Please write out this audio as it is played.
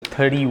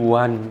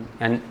31,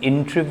 an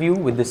interview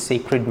with the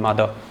Sacred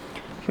Mother.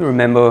 If you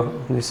remember,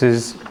 this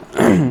is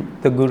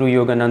the Guru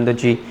Yogananda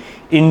ji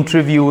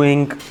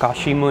interviewing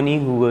Kashi Muni,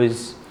 who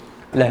was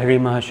Lahiri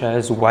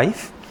Mahasaya's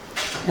wife.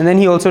 And then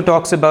he also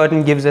talks about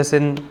and gives us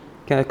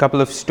a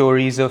couple of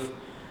stories of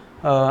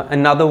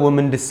another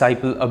woman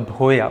disciple,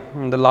 Abhoya.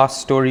 And the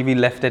last story we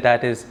left it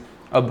at is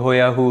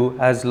Abhoya, who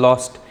has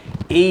lost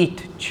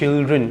 8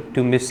 children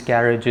to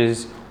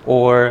miscarriages,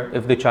 or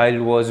if the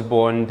child was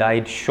born,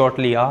 died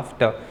shortly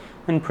after,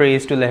 and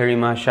prays to Lahiri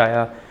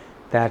Mahasaya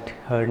that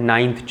her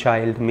 9th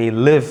child may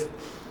live.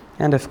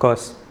 And of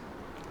course,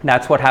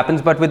 that's what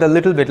happens, but with a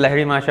little bit.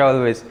 Lahiri Mahasaya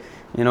always,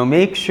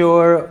 make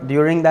sure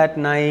during that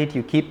night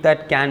you keep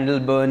that candle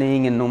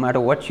burning, and no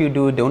matter what you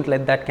do, don't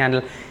let that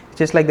candle. It's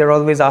just like they're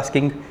always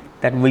asking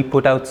that we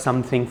put out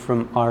something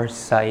from our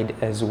side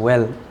as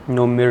well.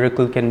 No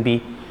miracle can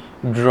be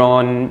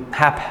drawn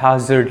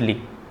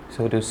haphazardly,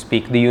 so to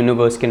speak. The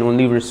universe can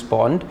only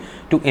respond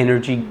to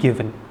energy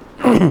given.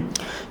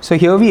 So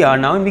here we are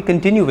now, and we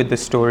continue with the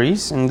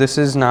stories, and this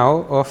is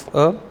now of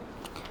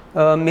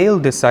a male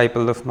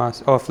disciple of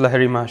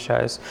Lahiri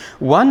Mahasaya's.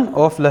 One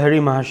of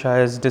Lahiri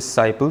Mahasaya's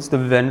disciples, the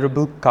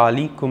Venerable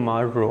Kali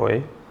Kumar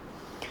Roy,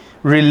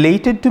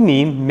 related to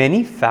me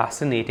many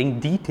fascinating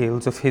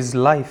details of his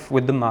life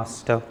with the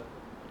Master.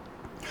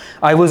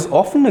 I was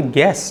often a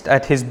guest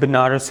at his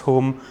Benares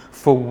home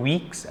for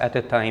weeks at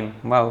a time.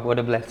 Wow, what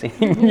a blessing.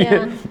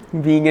 Yeah.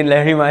 Being in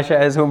Lahiri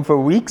Mahasaya's home for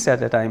weeks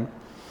at a time.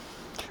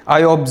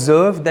 I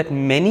observed that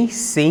many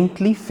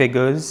saintly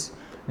figures,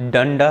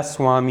 Danda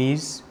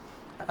Swamis,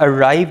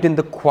 arrived in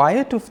the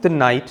quiet of the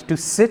night to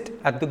sit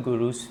at the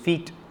Guru's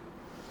feet.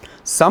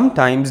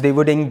 Sometimes they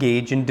would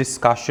engage in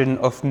discussion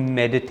of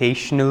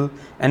meditational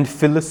and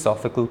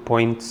philosophical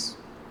points.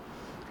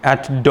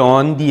 At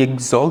dawn, the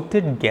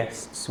exalted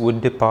guests would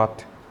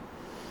depart.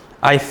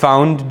 I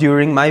found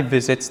during my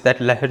visits that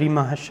Lahiri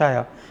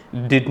Mahasaya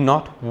did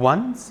not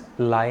once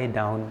lie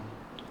down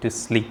to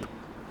sleep.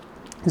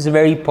 It's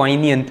very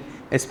poignant,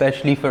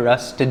 especially for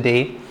us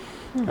today.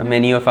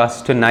 Many of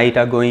us tonight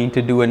are going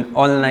to do an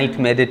all-night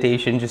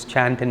meditation, just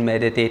chant and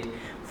meditate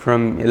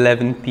from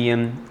 11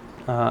 p.m.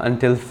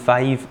 Until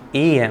 5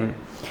 a.m.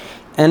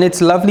 And it's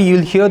lovely.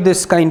 You'll hear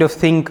this kind of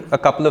thing a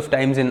couple of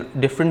times in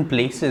different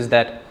places,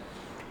 that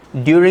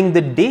during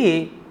the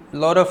day, a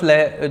lot of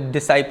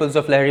disciples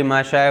of Lahiri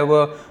Mahasaya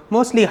were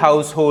mostly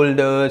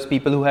householders,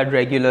 people who had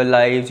regular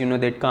lives,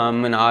 they'd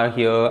come and are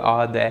here,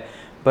 are there.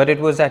 But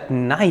it was at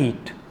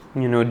night,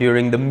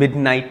 during the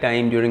midnight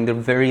time, during the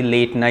very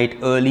late night,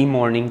 early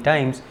morning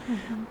times,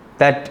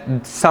 that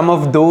some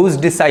of those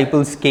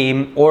disciples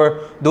came,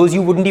 or those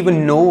you wouldn't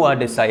even know are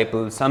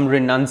disciples, some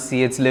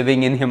renunciates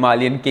living in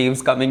Himalayan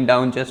caves coming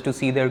down just to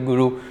see their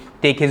Guru,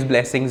 take his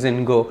blessings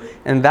and go.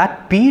 And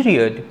that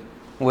period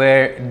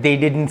where they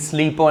didn't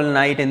sleep all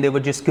night and they were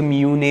just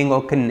communing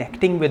or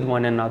connecting with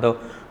one another,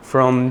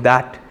 from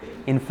that,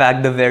 in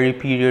fact, the very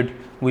period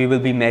we will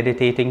be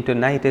meditating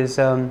tonight is,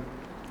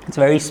 it's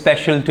very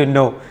special to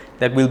know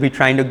that we'll be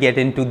trying to get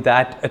into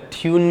that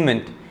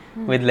attunement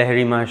with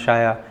Lahiri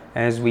Mahasaya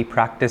as we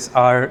practice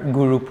our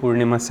Guru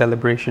Purnima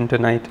celebration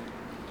tonight.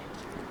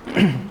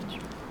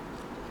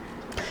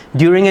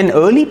 During an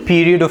early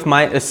period of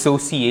my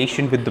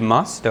association with the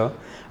Master,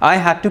 I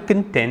had to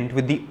contend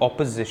with the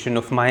opposition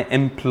of my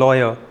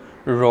employer,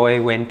 Roy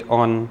went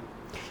on.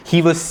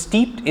 He was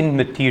steeped in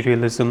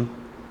materialism.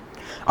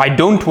 I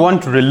don't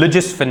want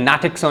religious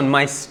fanatics on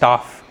my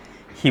staff,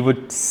 he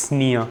would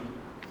sneer.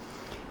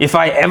 If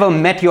I ever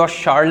met your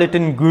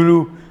charlatan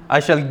Guru,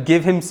 I shall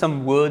give him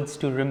some words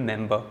to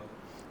remember.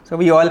 So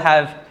we all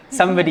have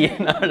somebody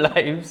in our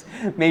lives,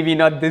 maybe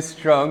not this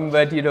strong,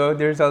 but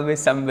there's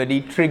always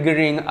somebody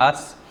triggering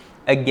us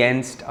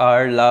against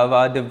our love,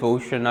 our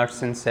devotion, our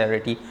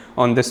sincerity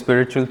on the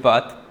spiritual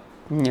path.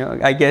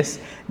 I guess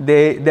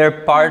they're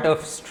part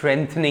of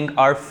strengthening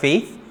our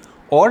faith,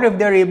 or if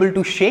they're able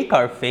to shake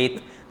our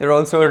faith, they're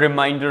also a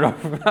reminder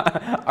of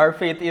our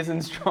faith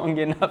isn't strong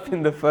enough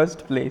in the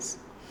first place.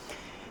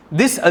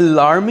 This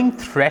alarming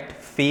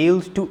threat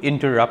failed to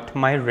interrupt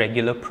my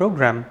regular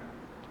program.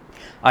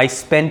 I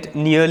spent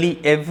nearly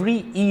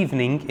every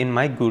evening in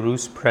my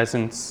Guru's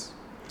presence.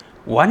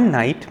 One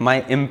night,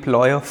 my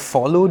employer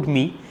followed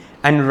me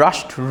and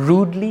rushed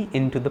rudely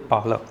into the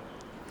parlor.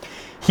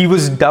 He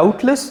was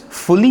doubtless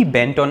fully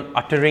bent on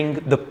uttering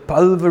the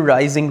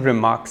pulverizing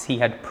remarks he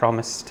had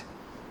promised.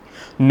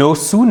 No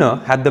sooner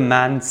had the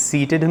man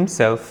seated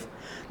himself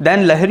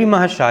than Lahiri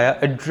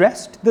Mahasaya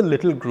addressed the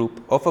little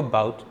group of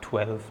about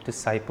 12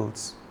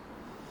 disciples.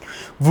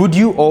 Would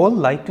you all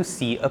like to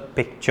see a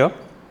picture?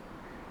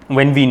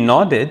 When we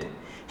nodded,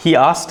 he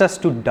asked us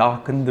to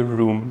darken the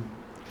room.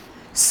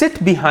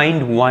 Sit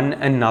behind one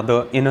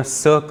another in a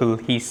circle,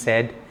 he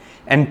said,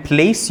 and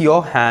place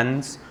your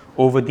hands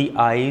over the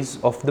eyes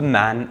of the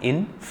man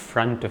in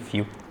front of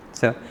you.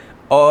 So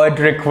odd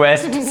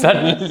request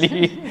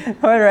suddenly.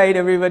 All right,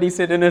 everybody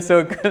sit in a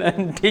circle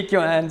and take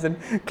your hands and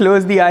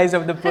close the eyes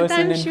of the person And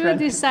I'm in sure front.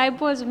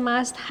 disciples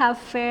must have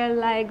felt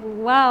like,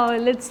 wow,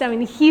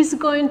 he's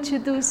going to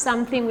do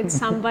something with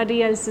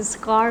somebody else's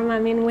karma. I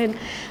mean,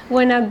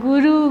 when a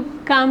guru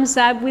comes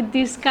up with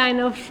this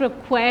kind of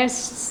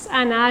requests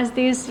and asks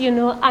these,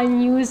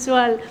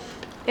 unusual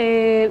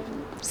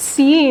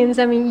scenes,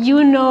 I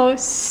mean,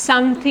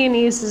 something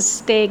is at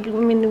stake. I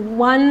mean,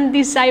 one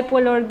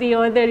disciple or the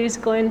other is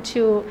going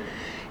to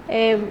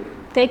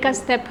take a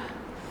step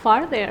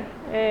farther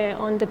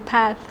on the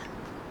path.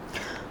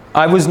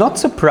 I was not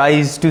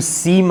surprised to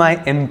see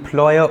my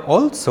employer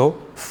also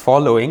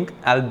following,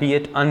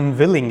 albeit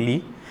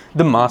unwillingly,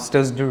 the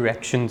master's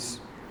directions.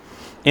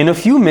 In a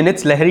few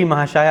minutes, Lahiri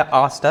Mahasaya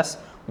asked us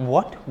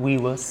what we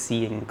were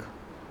seeing.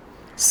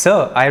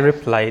 Sir, I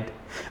replied,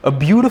 a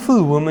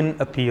beautiful woman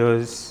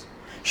appears.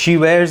 She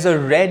wears a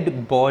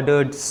red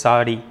bordered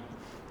sari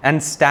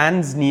and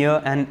stands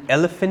near an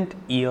elephant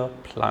ear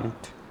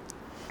plant.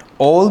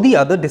 All the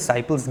other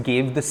disciples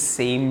gave the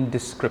same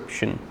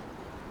description.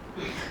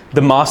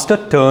 The master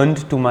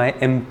turned to my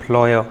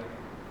employer.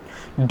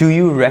 Do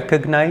you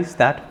recognize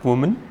that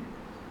woman?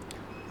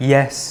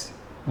 Yes.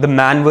 The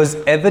man was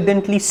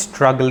evidently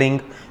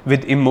struggling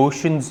with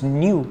emotions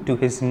new to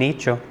his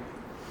nature.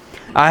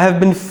 I have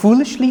been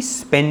foolishly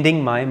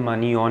spending my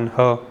money on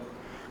her,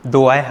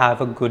 though I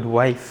have a good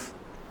wife.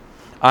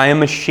 I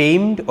am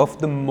ashamed of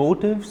the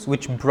motives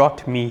which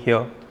brought me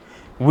here.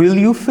 Will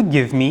you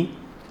forgive me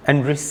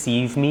and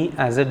receive me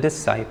as a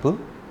disciple?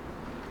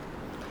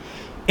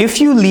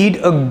 If you lead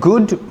a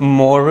good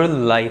moral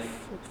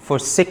life for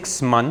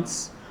 6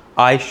 months,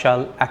 I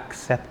shall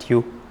accept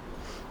you.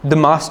 The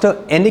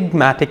master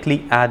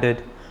enigmatically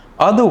added,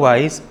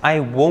 otherwise I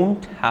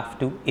won't have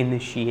to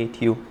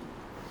initiate you.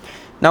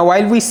 Now,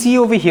 while we see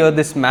over here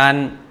this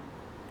man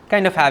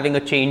kind of having a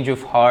change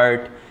of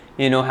heart,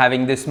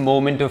 having this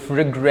moment of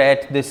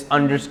regret, this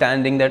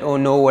understanding that, oh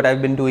no, what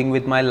I've been doing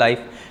with my life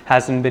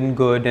hasn't been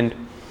good. And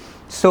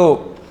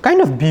so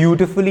kind of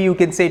beautifully, you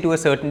can say to a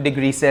certain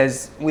degree,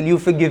 says, will you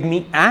forgive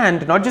me,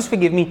 and not just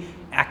forgive me,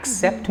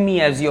 accept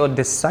me as your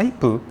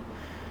disciple.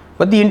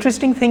 But the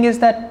interesting thing is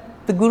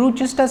that the guru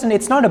just doesn't,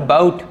 it's not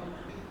about,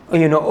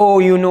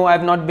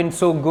 I've not been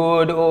so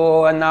good,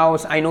 and now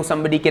I know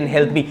somebody can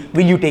help me,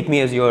 will you take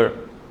me as your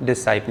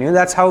disciple?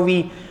 That's how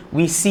we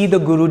see the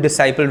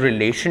guru-disciple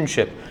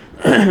relationship.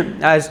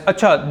 As,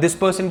 acha, this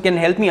person can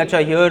help me,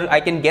 acha, here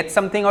I can get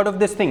something out of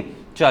this thing,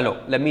 chalo,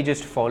 let me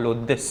just follow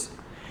this.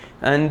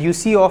 And you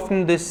see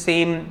often this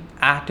same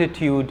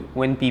attitude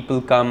when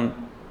people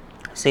come,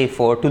 say,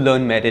 to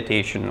learn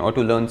meditation or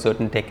to learn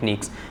certain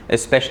techniques,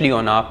 especially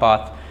on our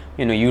path.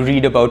 You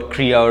read about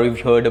Kriya, or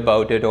you've heard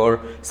about it, or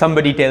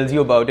somebody tells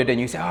you about it and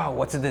you say,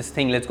 what's this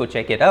thing? Let's go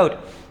check it out.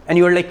 And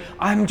you're like,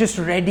 I'm just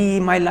ready.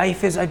 My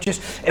life is,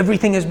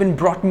 everything has been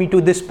brought me to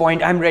this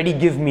point. I'm ready.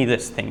 Give me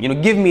this thing,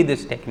 give me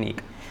this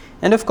technique.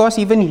 And of course,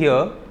 even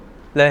here,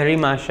 Lahiri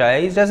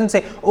Mahasaya doesn't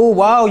say, oh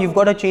wow, you've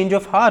got a change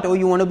of heart. Oh,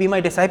 you want to be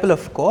my disciple?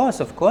 Of course,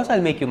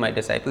 I'll make you my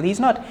disciple. He's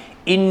not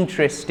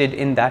interested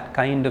in that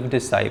kind of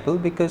disciple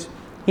because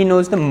he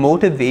knows the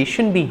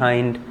motivation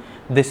behind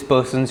this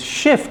person's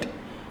shift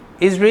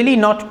is really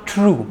not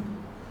true.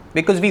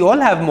 Because we all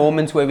have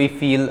moments where we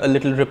feel a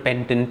little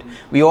repentant.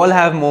 We all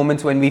have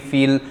moments when we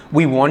feel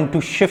we want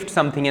to shift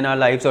something in our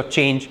lives or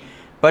change.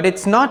 But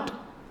it's not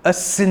a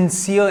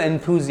sincere,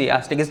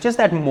 enthusiastic, it's just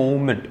that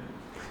moment.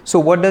 So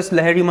what does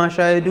Lahiri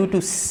Mahasaya do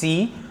to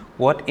see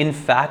what in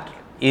fact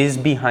is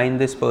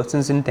behind this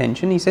person's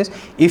intention? He says,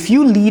 if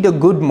you lead a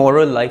good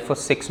moral life for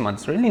 6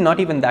 months, really not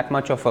even that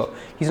much of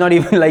he's not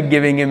even like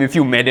giving him, if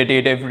you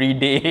meditate every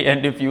day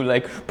and if you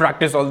like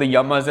practice all the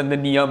yamas and the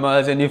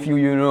niyamas and if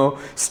you,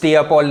 stay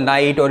up all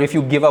night or if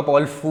you give up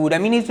all food. I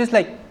mean, it's just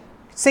like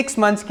 6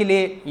 months ke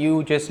liye,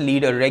 you just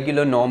lead a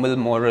regular, normal,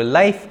 moral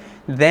life,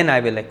 then I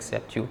will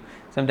accept you.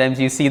 Sometimes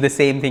you see the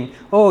same thing.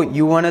 Oh,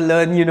 you want to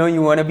learn,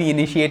 you want to be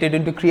initiated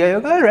into Kriya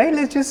Yoga. All right,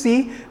 let's just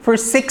see. For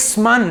 6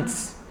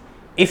 months,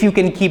 if you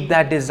can keep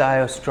that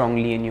desire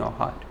strongly in your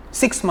heart.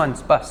 6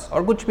 months, bas,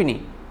 or kuch bhi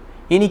nahi.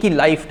 Ye nahi ki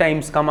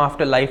lifetimes come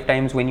after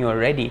lifetimes when you are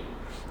ready.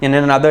 And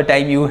then another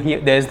time you hear,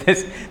 there's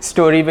this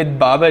story with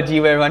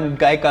Babaji where one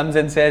guy comes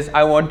and says,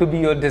 I want to be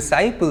your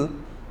disciple.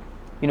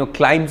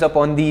 Climbs up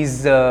on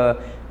these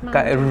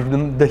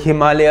the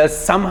Himalayas,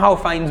 somehow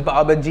finds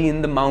Babaji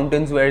in the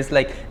mountains, where it's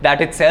like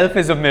that itself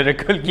is a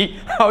miracle.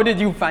 How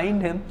did you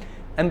find him?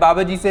 And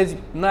Babaji says,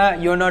 nah,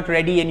 you're not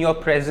ready in your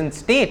present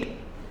state.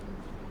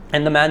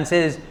 And the man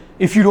says,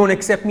 if you don't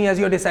accept me as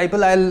your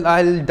disciple,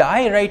 I'll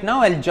die right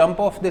now. I'll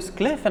jump off this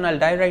cliff and I'll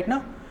die right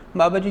now.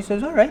 Babaji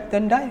says, all right,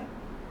 then die.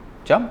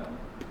 Jump.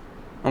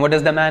 And what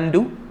does the man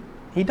do?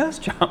 He does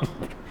jump.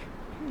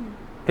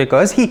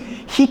 Because he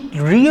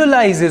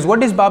realizes,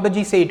 what does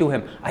Babaji say to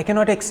him? I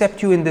cannot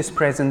accept you in this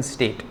present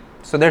state.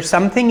 So there's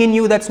something in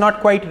you that's not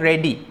quite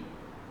ready.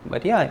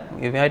 But yeah,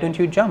 why don't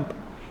you jump?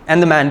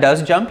 And the man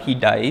does jump, he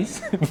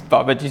dies.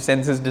 Babaji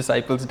sends his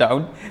disciples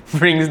down,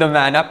 brings the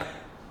man up,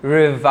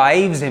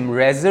 revives him,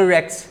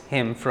 resurrects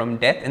him from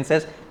death and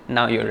says,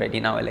 now you're ready,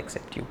 now I'll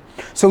accept you.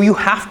 So you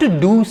have to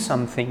do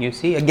something, you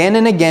see. Again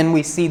and again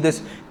we see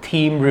this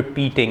theme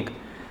repeating.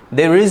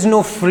 There is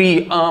no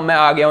free, मैं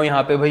आ गया हूँ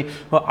यहाँ पे भाई,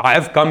 I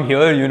have come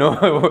here, you know,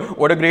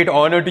 what a great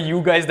honor to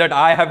you guys that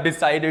I have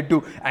decided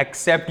to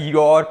accept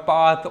your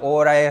path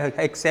or I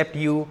accept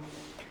you.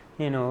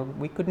 You know,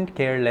 we couldn't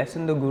care less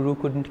and the Guru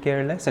couldn't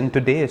care less. And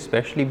today,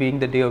 especially being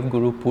the day of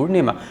Guru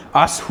Purnima,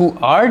 us who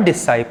are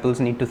disciples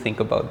need to think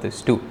about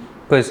this too.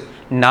 Because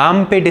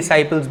naam pe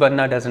disciples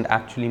banna doesn't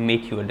actually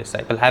make you a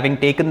disciple. Having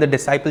taken the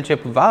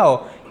discipleship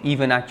vow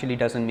even actually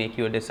doesn't make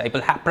you a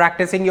disciple.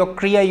 Practicing your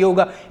Kriya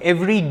Yoga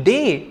every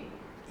day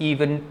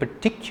even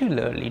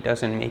particularly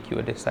doesn't make you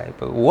a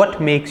disciple.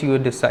 What makes you a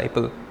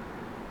disciple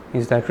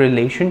is that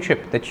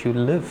relationship that you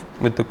live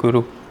with the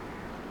Guru.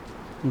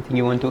 Anything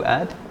you want to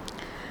add?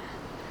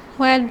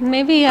 Well,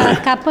 maybe a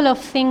couple of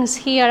things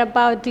here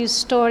about this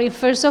story.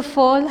 First of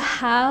all,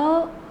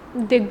 how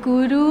the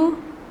Guru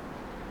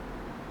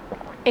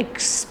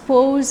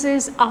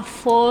exposes a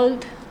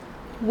fault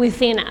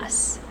within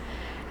us.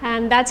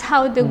 And that's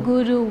how the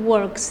Guru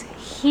works.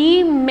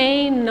 He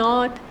may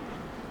not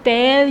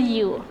tell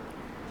you,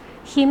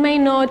 he may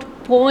not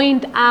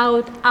point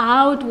out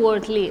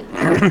outwardly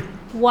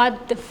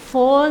what the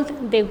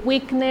fault, the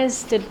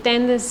weakness, the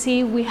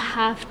tendency we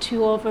have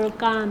to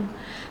overcome.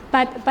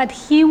 But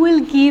he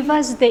will give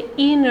us the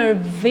inner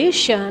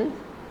vision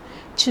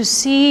to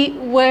see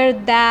where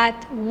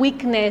that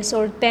weakness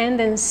or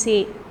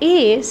tendency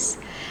is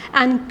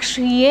and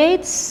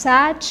create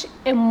such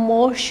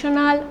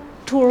emotional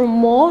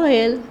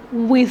turmoil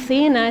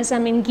within us. I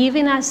mean,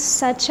 giving us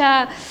such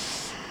a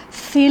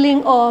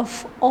feeling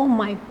of, oh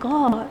my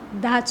God,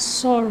 that's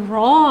so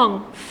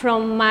wrong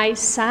from my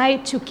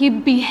side to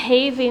keep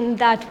behaving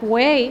that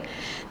way,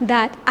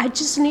 that I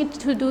just need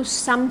to do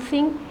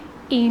something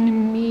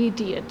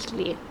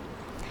immediately.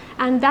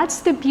 And that's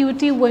the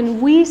beauty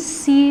when we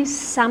see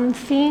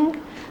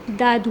something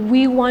that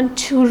we want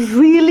to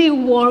really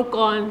work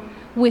on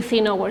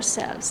within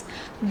ourselves.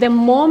 The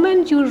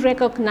moment you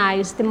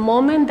recognize, the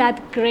moment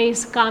that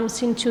grace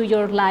comes into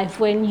your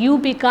life, when you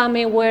become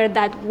aware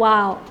that,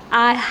 wow,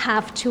 I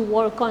have to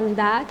work on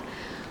that,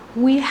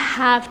 we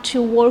have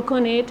to work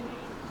on it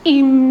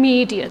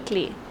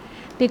immediately.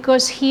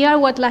 Because here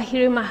what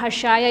Lahiri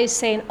Mahasaya is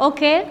saying,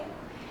 okay,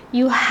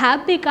 you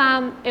have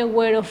become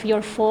aware of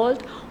your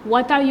fault.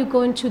 What are you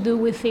going to do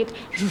with it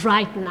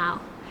right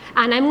now?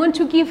 And I'm going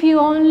to give you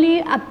only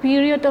a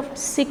period of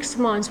 6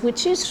 months,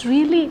 which is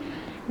really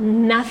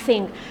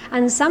nothing.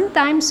 And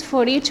sometimes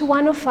for each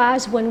one of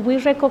us, when we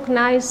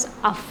recognize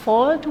a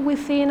fault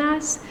within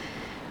us,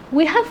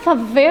 we have a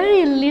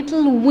very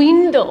little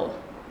window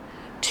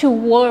to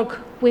work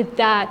with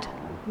that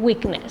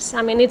weakness.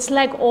 I mean, it's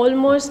like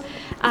almost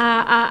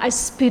a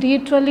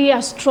spiritually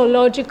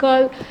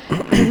astrological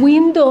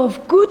window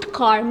of good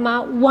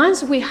karma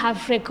once we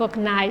have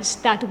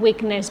recognized that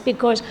weakness,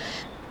 because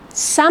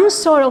some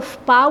sort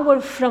of power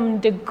from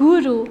the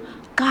Guru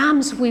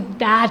comes with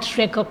that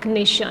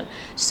recognition.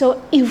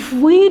 So if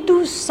we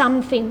do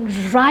something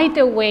right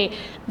away,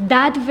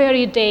 that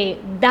very day,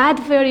 that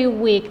very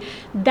week,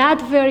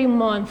 that very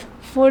month,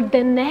 for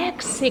the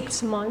next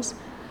 6 months,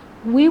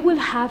 we will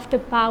have the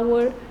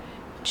power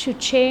to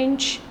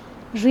change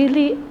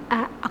really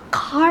a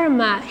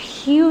karma,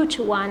 huge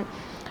one.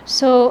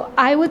 So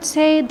I would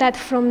say that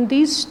from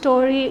this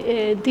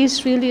story,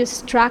 this really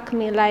struck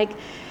me. Like,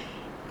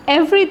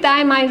 every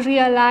time I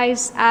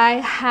realize I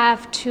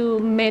have to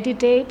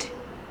meditate,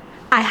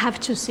 I have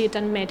to sit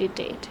and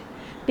meditate.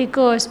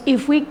 Because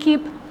if we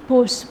keep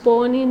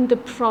postponing the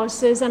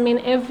process, I mean,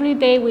 every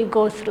day we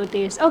go through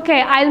this.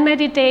 Okay, I'll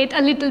meditate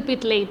a little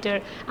bit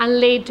later, and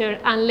later,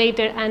 and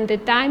later, and the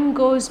time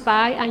goes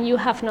by and you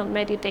have not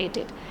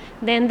meditated.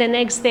 Then the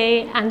next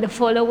day, and the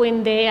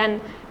following day,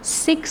 and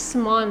 6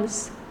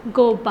 months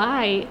go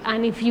by,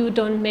 and if you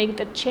don't make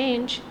the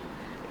change,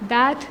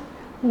 that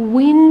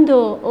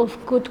window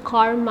of good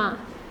karma,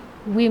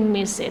 we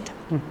miss it.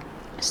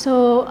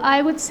 So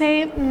I would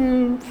say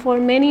for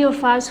many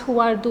of us who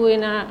are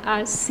doing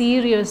a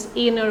serious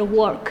inner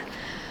work,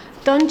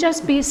 don't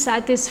just be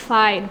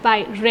satisfied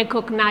by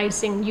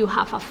recognizing you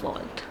have a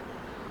fault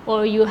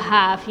or you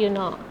have,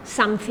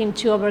 something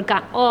to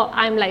overcome. Oh,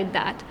 I'm like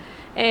that.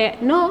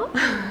 No,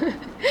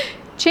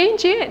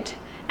 change it.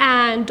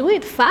 And do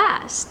it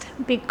fast,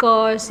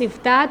 because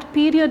if that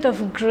period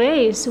of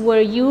grace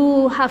where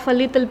you have a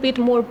little bit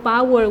more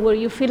power, where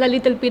you feel a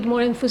little bit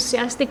more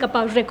enthusiastic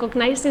about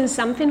recognizing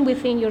something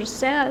within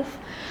yourself,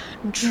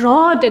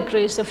 draw the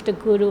grace of the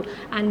Guru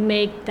and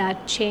make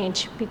that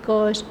change,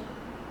 because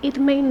it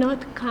may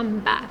not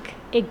come back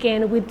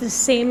again with the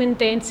same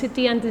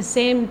intensity and the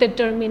same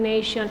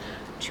determination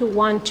to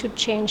want to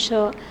change.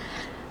 So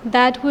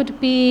that would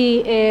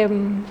be,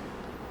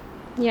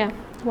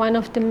 one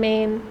of the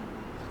main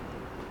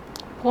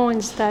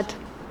points that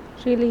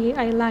really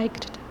I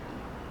liked.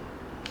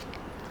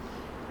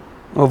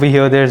 Over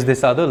here there's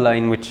this other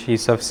line which he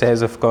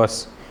says, of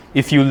course,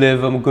 if you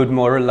live a good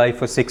moral life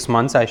for 6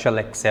 months, I shall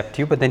accept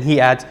you. But then he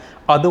adds,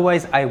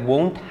 otherwise I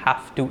won't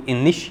have to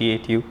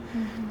initiate you.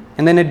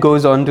 And then it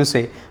goes on to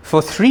say,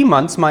 for 3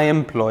 months my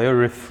employer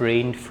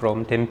refrained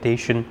from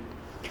temptation.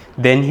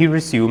 Then he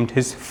resumed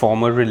his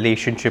former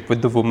relationship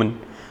with the woman.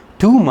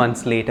 2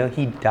 months later,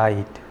 he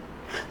died.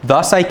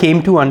 Thus I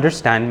came to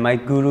understand my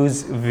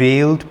guru's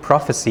veiled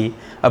prophecy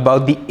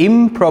about the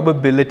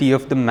improbability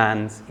of the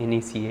man's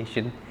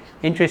initiation.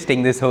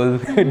 Interesting, this whole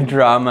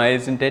drama,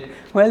 isn't it?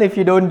 Well, if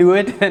you don't do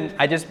it, then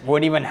I just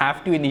won't even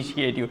have to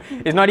initiate you.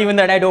 It's not even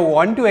that I don't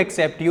want to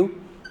accept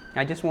you.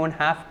 I just won't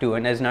have to.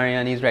 And as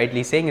Narayani is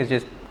rightly saying, it's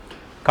just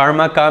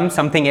karma comes,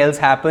 something else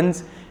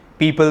happens.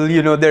 People,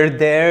 they're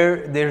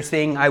there, they're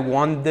saying, I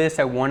want this,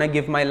 I want to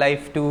give my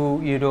life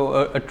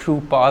to, a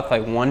true path. I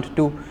want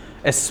to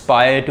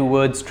aspire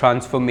towards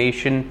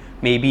transformation,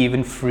 maybe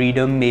even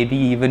freedom, maybe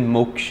even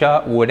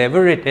moksha,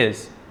 whatever it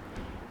is.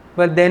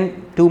 But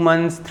then 2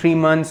 months, 3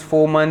 months,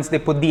 4 months, they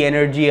put the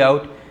energy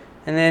out.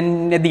 And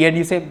then at the end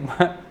you say,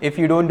 if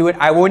you don't do it,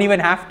 I won't even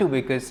have to,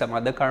 because some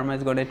other karma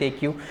is going to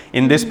take you.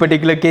 In this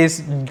particular case,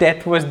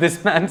 death was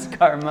this man's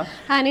karma.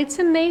 And it's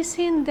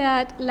amazing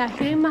that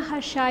Lahiri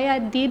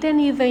Mahasaya didn't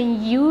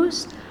even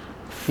use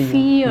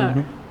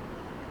fear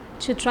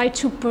to try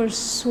to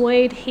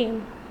persuade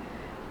him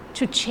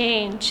to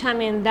change. I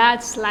mean,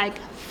 that's like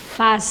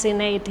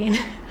fascinating.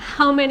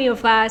 How many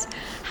of us,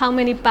 how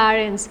many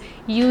parents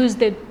use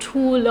the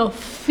tool of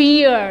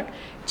fear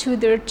to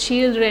their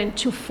children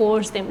to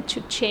force them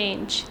to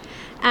change?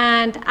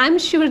 And I'm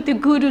sure the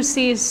Guru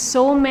sees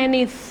so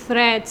many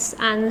threats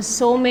and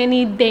so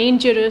many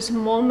dangerous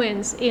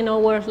moments in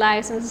our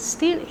lives, and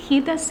still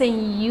he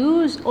doesn't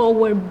use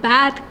our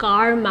bad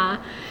karma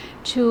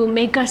to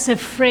make us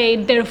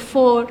afraid.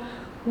 Therefore,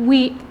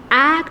 we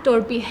act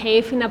or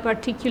behave in a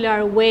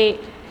particular way,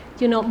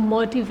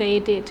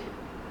 motivated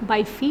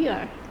by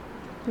fear,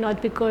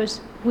 not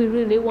because we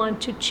really want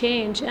to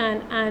change.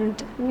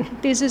 And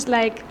this is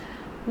like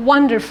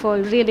wonderful,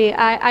 really.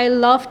 I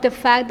love the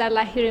fact that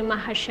Lahiri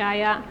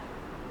Mahasaya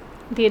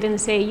didn't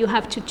say you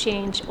have to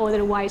change,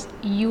 otherwise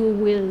you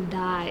will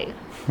die.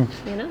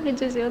 It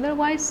just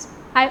otherwise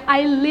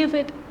I leave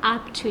it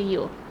up to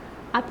you.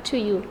 Up to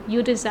you.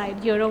 You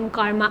decide your own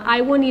karma.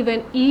 I won't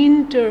even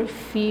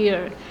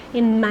interfere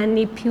in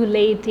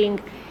manipulating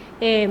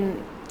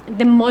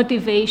the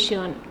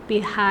motivation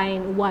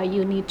behind why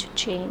you need to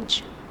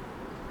change.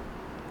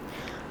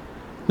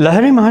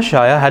 Lahiri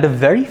Mahasaya had a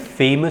very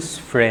famous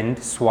friend,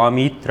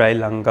 Swami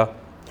Trailanga,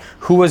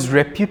 who was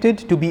reputed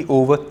to be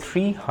over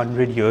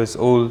 300 years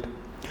old.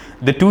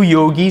 The two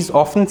yogis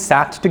often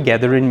sat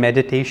together in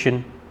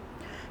meditation.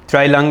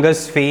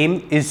 Trailanga's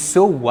fame is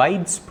so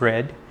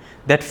widespread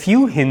that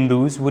few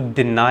Hindus would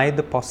deny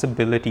the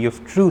possibility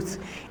of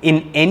truth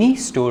in any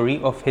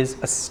story of his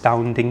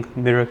astounding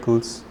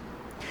miracles.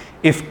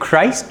 If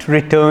Christ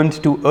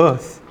returned to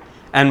earth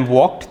and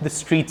walked the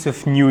streets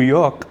of New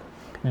York,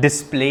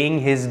 displaying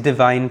his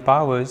divine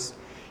powers,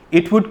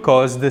 it would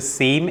cause the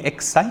same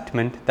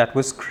excitement that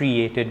was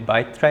created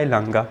by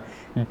Trailanga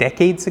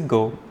decades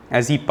ago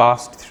as he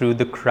passed through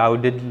the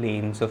crowded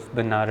lanes of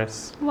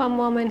Benares. One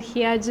moment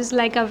here, just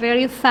like a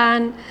very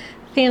fun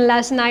thing.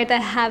 Last night I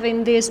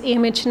having this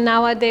image.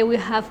 Nowadays we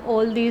have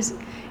all these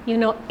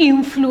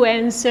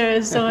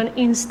influencers on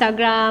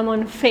Instagram,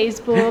 on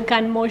Facebook,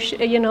 and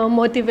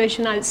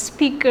motivational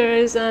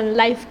speakers and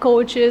life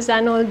coaches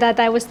and all that.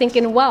 I was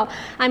thinking, wow,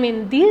 I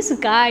mean, these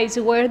guys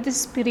were the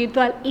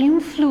spiritual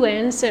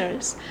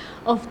influencers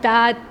of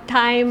that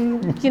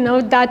time,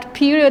 that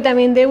period. I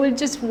mean, they will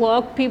just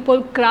walk,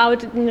 people,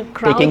 crowds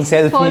taking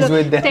selfies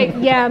with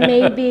them. Yeah,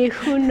 maybe,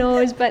 who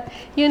knows, but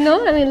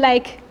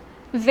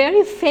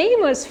very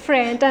famous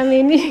friend. I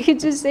mean, you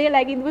just say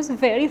it was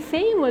very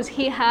famous.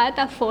 He had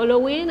a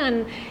following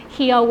and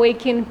he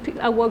awakened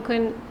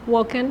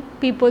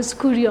people's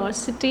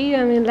curiosity.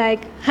 I mean,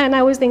 and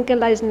I was thinking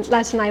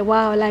last night,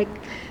 wow,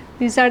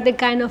 these are the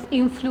kind of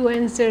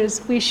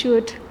influencers we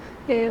should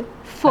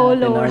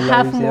follow or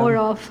have more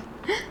of.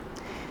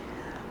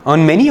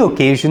 On many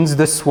occasions,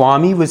 the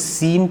Swami was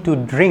seen to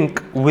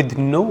drink with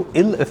no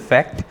ill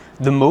effect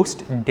the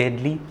most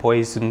deadly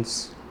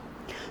poisons.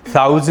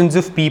 Thousands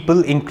of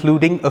people,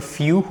 including a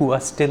few who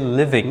are still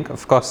living,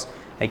 of course,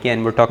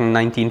 again, we're talking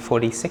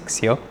 1946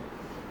 here,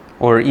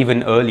 or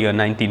even earlier,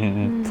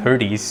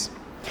 1930s,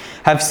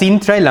 have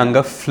seen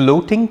Trailanga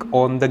floating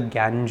on the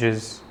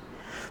Ganges.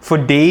 For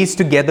days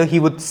together, he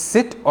would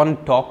sit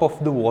on top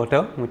of the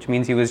water, which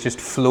means he was just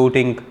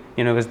floating,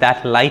 because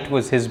that light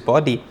was his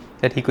body,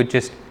 that he could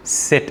just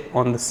sit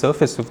on the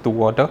surface of the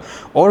water,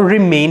 or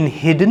remain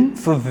hidden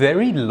for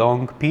very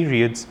long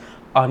periods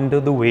under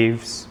the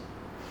waves.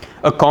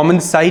 A common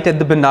sight at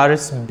the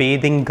Benares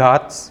bathing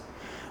ghats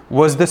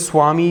was the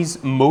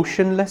Swami's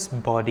motionless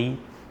body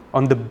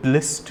on the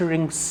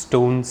blistering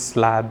stone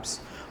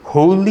slabs,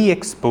 wholly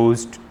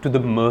exposed to the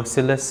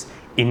merciless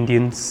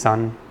Indian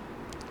sun.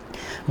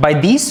 By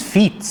these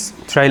feats,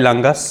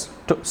 Trailanga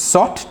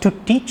sought to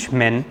teach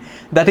men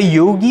that a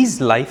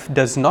yogi's life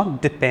does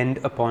not depend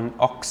upon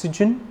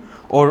oxygen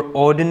or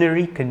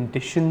ordinary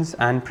conditions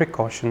and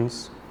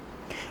precautions.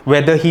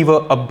 Whether he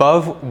were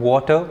above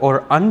water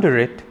or under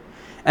it,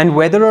 and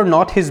whether or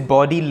not his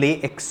body lay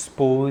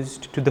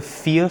exposed to the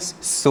fierce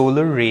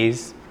solar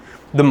rays,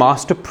 the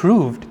master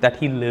proved that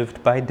he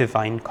lived by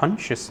divine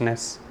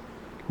consciousness.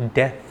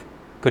 Death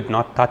could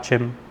not touch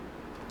him.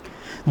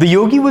 The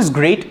yogi was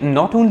great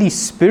not only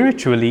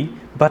spiritually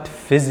but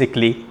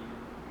physically.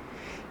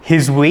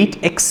 His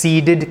weight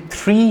exceeded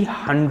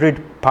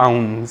 300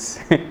 pounds,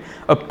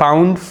 a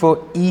pound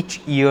for each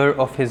year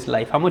of his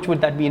life. How much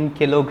would that be in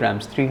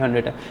kilograms?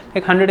 300, like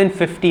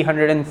 150,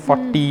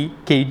 140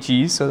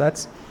 kgs, so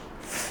that's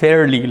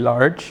fairly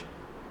large.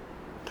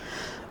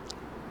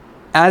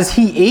 As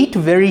he ate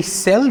very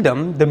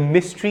seldom, the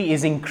mystery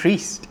is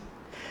increased.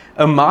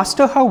 A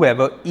master,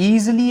 however,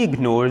 easily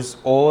ignores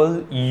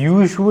all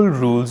usual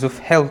rules of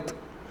health.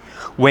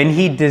 When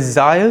he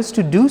desires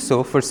to do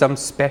so for some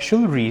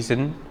special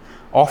reason,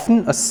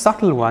 often a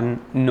subtle one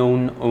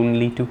known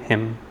only to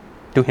him,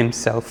 to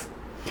himself.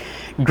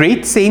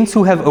 Great saints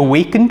who have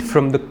awakened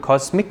from the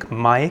cosmic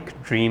Mayic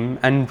dream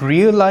and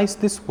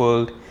realized this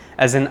world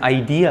as an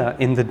idea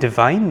in the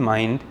divine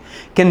mind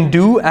can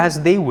do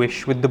as they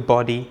wish with the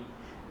body,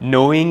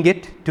 knowing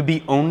it to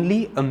be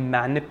only a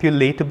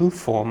manipulatable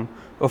form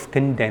of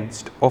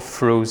condensed or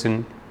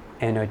frozen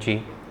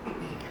energy.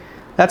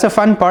 That's a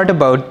fun part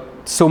about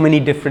so many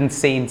different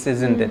saints,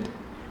 isn't it?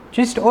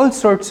 Just all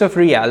sorts of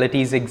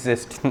realities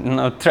exist.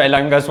 Now,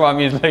 Trailanga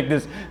Swami is like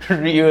this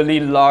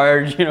really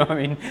large,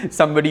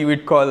 somebody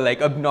we'd call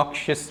like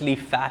obnoxiously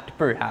fat,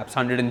 perhaps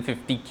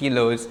 150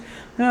 kilos.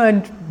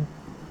 And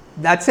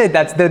that's it.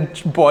 That's the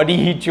body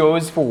he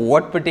chose for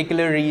what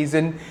particular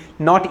reason.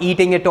 Not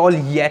eating at all,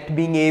 yet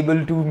being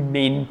able to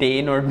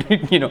maintain or,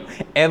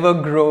 ever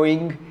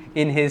growing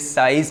in his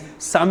size.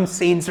 Some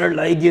saints are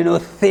like,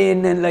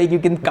 thin and like you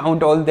can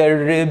count all their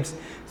ribs.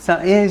 So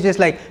it's just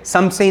like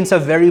some saints are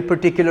very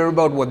particular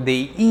about what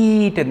they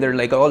eat and they're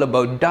like all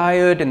about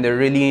diet and they're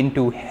really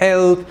into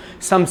health.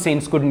 Some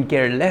saints couldn't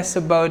care less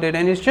about it,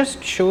 and it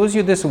just shows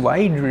you this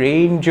wide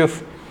range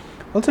of,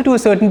 also to a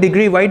certain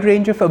degree, wide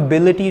range of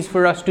abilities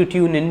for us to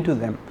tune into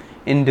them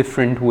in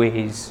different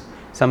ways.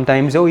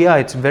 Sometimes, oh yeah,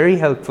 it's very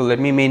helpful. Let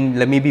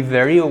me be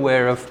very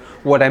aware of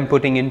what I'm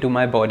putting into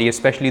my body,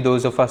 especially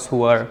those of us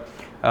who are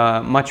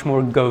much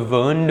more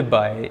governed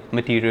by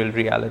material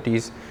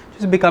realities.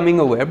 Just becoming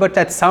aware, but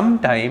that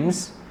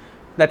sometimes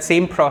that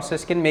same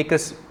process can make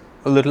us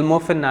a little more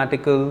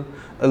fanatical,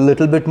 a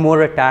little bit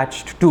more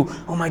attached to,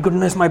 oh my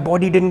goodness, my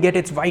body didn't get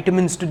its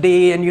vitamins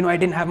today, and I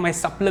didn't have my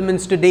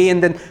supplements today,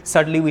 and then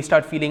suddenly we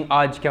start feeling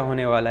aaj kya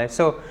hone wala hai.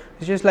 So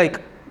it's just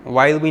like,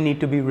 while we need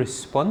to be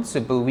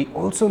responsible, we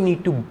also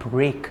need to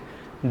break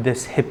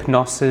this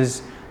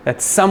hypnosis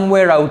that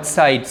somewhere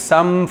outside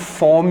some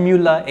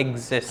formula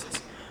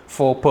exists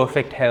for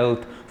perfect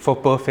health, for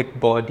perfect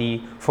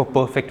body, for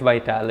perfect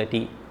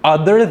vitality,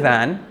 other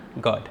than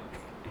God.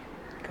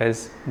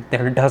 Because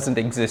there doesn't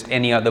exist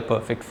any other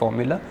perfect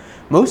formula,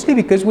 mostly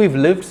because we've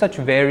lived such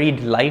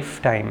varied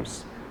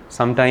lifetimes,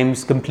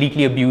 sometimes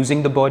completely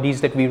abusing the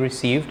bodies that we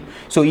received.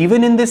 So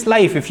even in this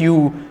life, if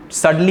you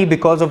suddenly,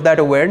 because of that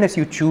awareness,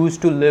 you choose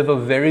to live a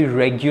very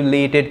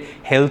regulated,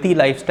 healthy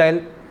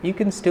lifestyle, you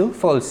can still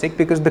fall sick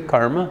because the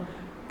karma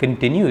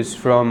continues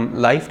from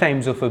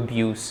lifetimes of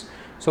abuse.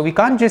 So we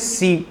can't just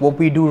see what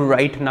we do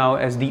right now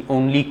as the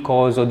only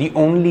cause or the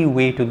only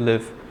way to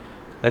live.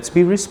 Let's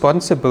be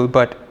responsible,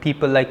 but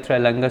people like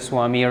Trailanga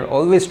Swami are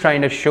always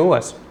trying to show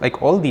us,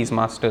 like all these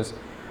masters,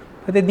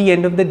 but at the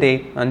end of the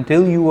day,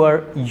 until you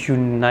are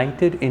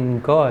united in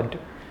God,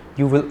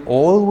 you will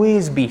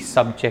always be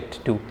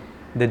subject to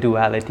the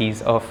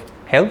dualities of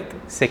health,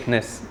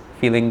 sickness,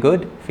 feeling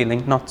good,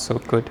 feeling not so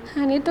good.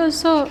 And it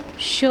also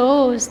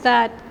shows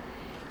that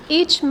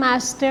each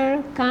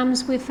master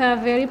comes with a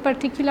very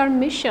particular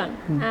mission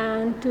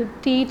and to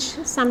teach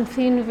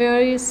something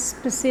very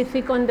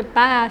specific on the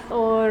path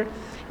or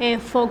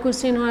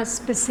focusing on a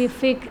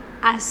specific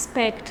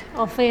aspect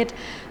of it.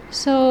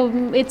 So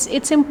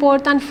it's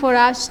important for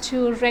us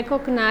to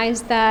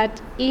recognize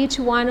that each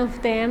one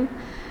of them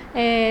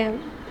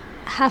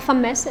have a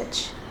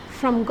message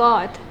from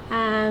God,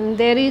 and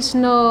there is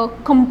no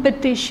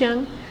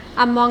competition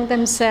among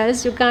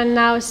themselves. You can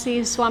now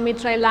see Swami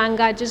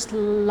Trailanga just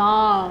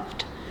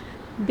loved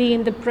being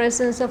in the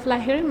presence of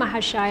Lahiri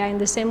Mahasaya in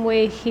the same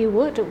way he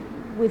would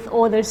with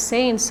other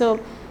saints. So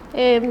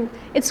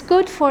it's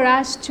good for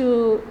us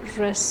to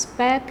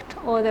respect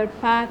other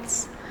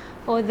paths,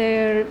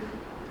 other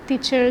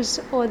teachers,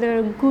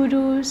 other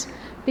gurus,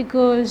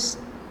 because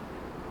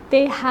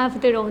they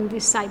have their own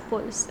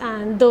disciples,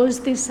 and those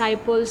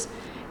disciples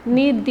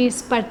need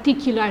this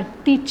particular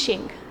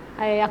teaching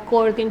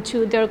according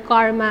to their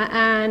karma,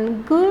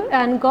 and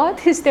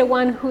God is the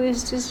one who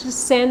is just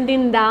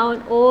sending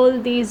down all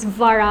these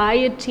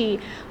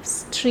variety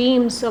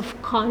streams of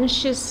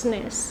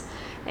consciousness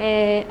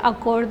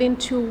according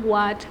to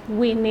what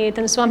we need.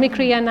 And Swami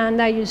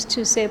Kriyananda used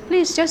to say,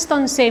 please just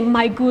don't say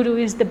my guru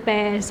is the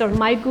best or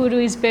my guru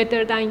is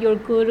better than your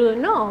guru.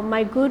 No,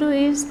 my guru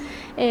is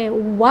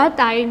what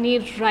I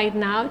need right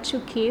now to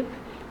keep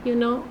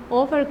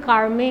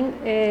overcoming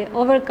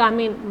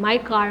my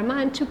karma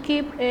and to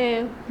keep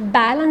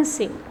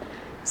balancing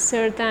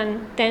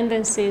certain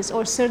tendencies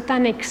or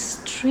certain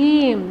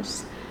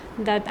extremes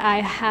that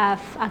I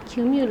have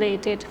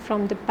accumulated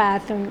from the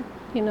path and,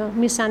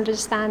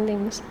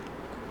 misunderstandings.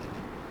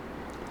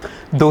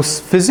 Those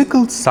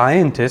physical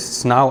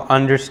scientists now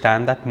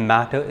understand that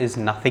matter is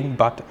nothing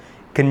but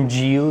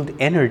congealed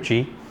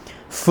energy.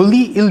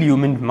 Fully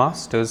illumined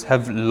masters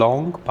have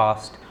long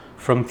passed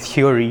from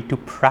theory to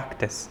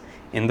practice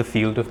in the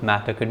field of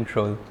matter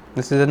control.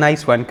 This is a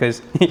nice one,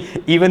 because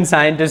even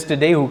scientists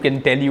today who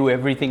can tell you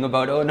everything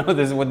about, oh no,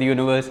 this is what the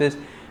universe is,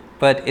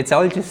 but it's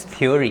all just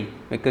theory,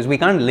 because we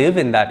can't live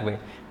in that way.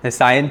 The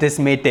scientists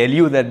may tell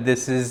you that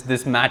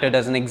this matter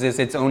doesn't exist,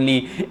 it's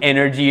only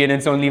energy and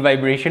it's only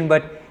vibration,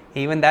 but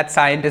even that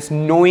scientist,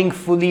 knowing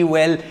fully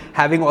well,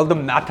 having all the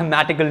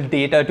mathematical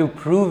data to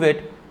prove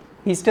it,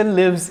 he still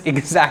lives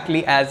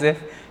exactly as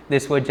if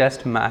this were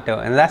just matter.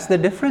 And that's the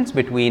difference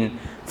between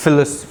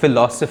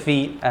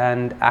philosophy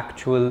and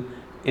actual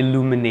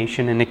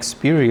illumination and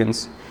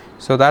experience.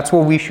 So that's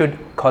what we should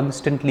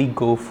constantly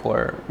go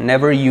for.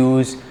 Never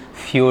use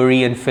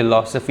theory and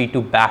philosophy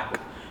to back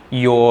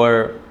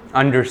your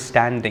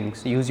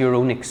understandings. Use your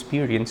own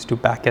experience to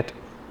back it.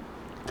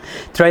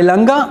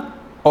 Trailanga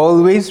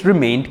always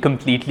remained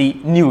completely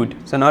nude.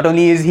 So not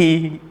only is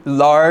he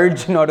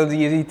large, not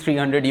only is he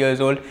 300 years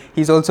old,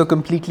 he's also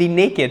completely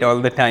naked all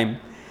the time.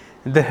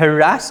 The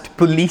harassed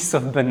police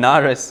of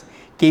Benares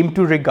came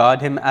to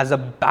regard him as a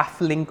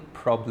baffling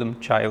problem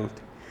child.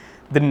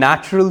 The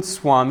natural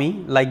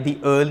Swami, like the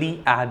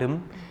early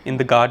Adam in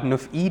the Garden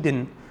of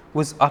Eden,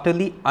 was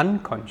utterly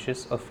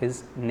unconscious of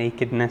his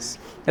nakedness.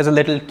 There's a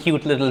little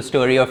cute little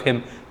story of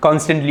him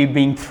constantly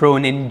being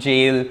thrown in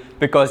jail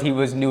because he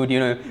was nude.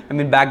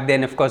 Back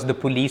then, of course, the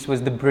police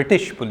was the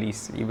British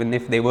police, even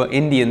if they were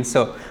Indians.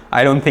 So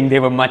I don't think they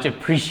were much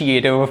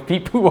appreciative of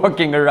people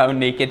walking around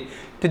naked.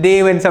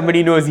 Today, when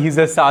somebody knows he's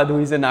a sadhu,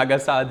 he's a Naga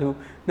sadhu,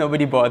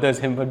 nobody bothers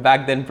him. But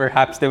back then,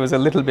 perhaps there was a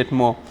little bit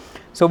more.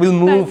 So we'll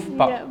move. You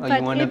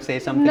want to say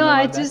something no,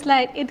 about it's just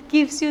like it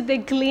gives you the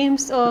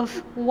glimpse of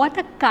what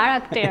a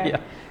character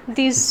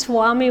this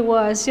Swami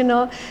was.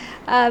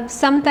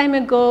 Some time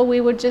ago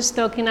we were just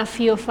talking, a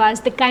few of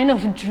us, the kind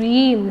of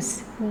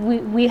dreams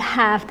we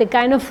have, the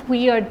kind of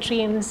weird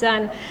dreams.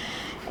 And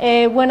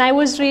when I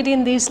was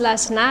reading this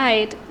last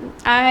night,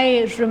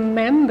 I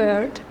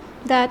remembered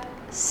that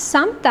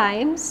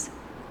sometimes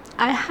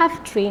I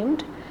have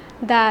dreamed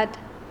that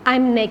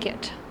I'm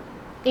naked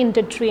in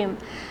the dream.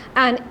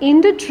 And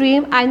in the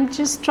dream, I'm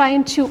just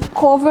trying to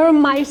cover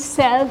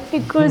myself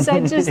because I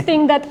just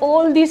think that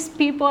all these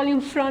people in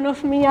front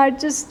of me are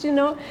just,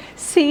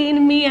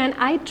 seeing me. And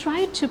I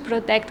try to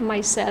protect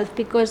myself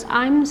because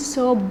I'm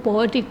so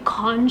body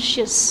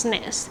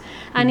consciousness.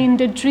 And in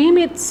the dream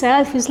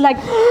itself, it's like,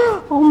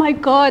 oh my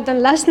God.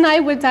 And last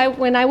night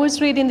when I was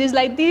reading this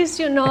like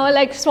this,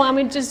 like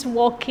Swami just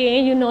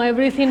walking,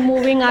 everything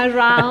moving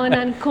around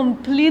and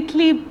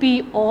completely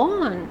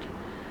beyond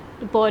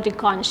body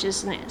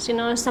consciousness.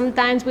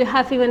 Sometimes we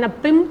have even a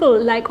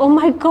pimple, like, oh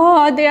my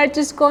God, they are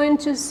just going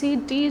to see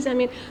this.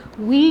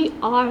 We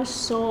are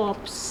so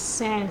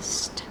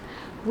obsessed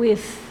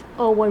with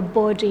our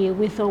body,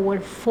 with our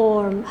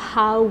form,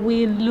 how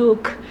we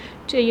look,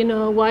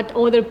 to what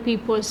other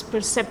people's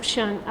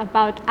perception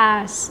about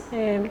us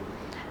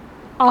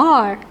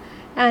are.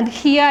 And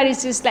here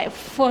it's just like,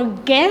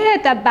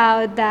 forget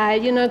about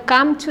that,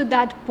 come to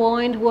that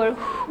point where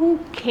who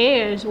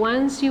cares?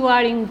 Once you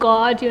are in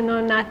God,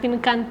 nothing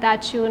can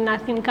touch you,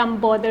 nothing can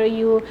bother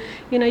you.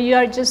 You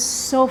are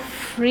just so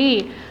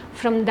free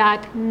from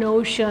that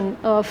notion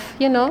of,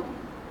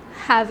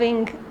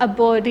 having a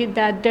body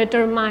that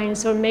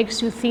determines or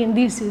makes you think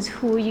this is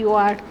who you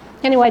are.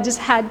 Anyway, I just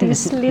had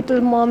this little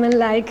moment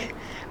like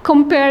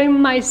comparing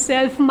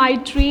myself, my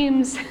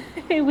dreams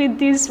with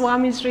this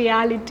Swami's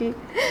reality.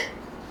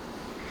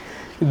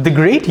 The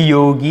great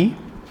yogi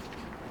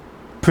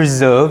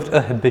preserved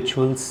a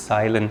habitual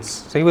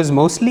silence. So he was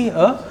mostly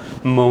a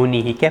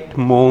moni. He kept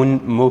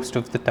moan most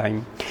of the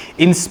time.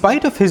 In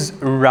spite of his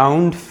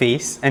round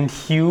face and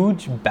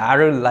huge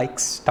barrel-like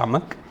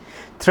stomach,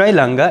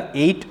 Trailanga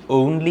ate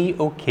only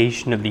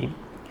occasionally.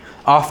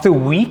 After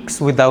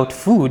weeks without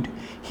food,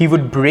 he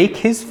would break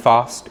his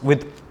fast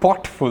with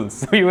potfuls.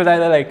 So he was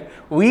either like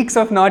weeks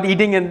of not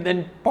eating and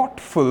then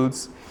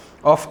potfuls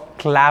of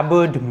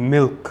clabbered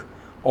milk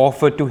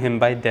offered to him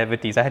by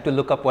devotees. I had to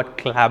look up what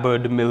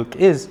clabbered milk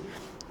is,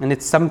 and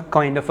it's some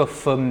kind of a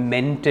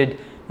fermented,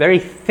 very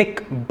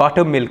thick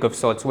buttermilk of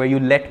sorts, where you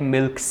let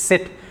milk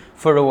sit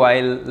for a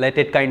while, let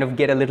it kind of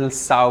get a little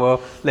sour,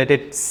 let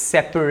it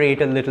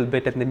separate a little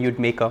bit, and then you'd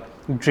make a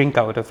drink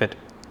out of it.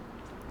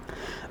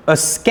 A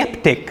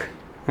skeptic,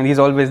 and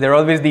there are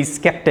always these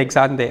skeptics,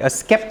 aren't they? A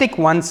skeptic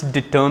once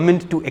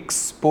determined to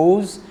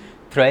expose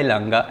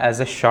Trailanga as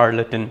a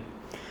charlatan.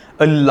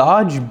 A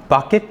large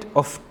bucket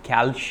of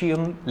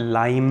calcium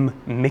lime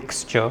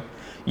mixture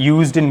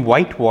used in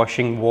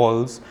whitewashing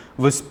walls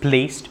was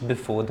placed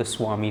before the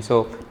Swami.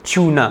 So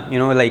chuna,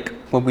 like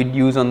what we'd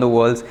use on the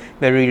walls.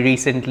 Very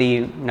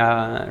recently,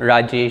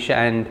 Rajesh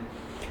and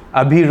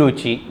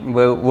Abhiruchi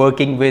were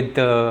working with,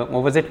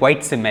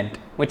 white cement,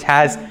 which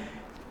has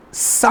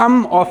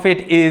some of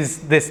it is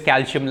this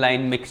calcium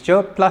lime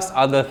mixture plus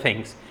other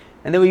things.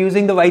 And they were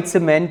using the white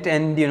cement,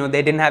 and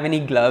they didn't have any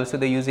gloves, so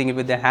they're using it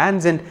with their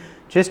hands, and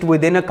just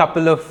within a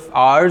couple of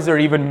hours or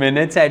even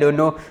minutes, I don't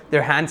know,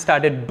 their hands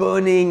started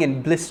burning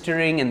and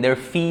blistering, and their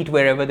feet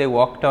wherever they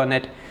walked on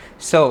it.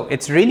 So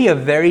it's really a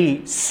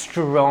very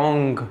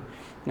strong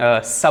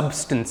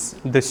substance,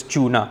 this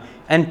chuna.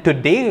 And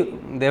today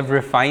they've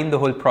refined the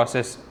whole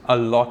process a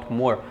lot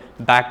more.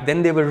 Back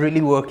then they were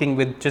really working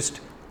with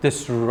just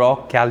this raw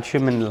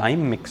calcium and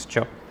lime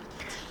mixture.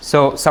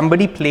 So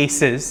somebody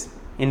places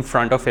in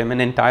front of him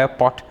an entire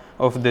pot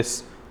of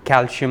this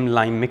calcium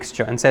lime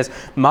mixture and says,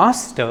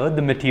 "Master,"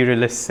 the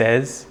materialist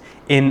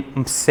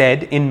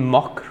said in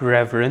mock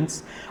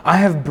reverence, "I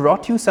have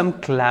brought you some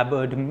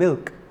clabbered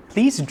milk.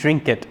 Please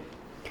drink it."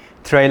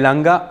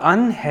 Trailanga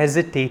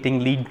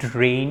unhesitatingly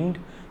drained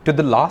to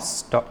the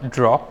last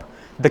drop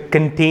the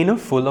container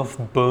full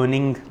of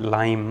burning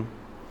lime.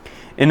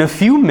 In a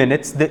few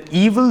minutes, the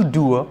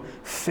evildoer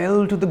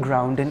fell to the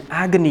ground in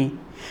agony.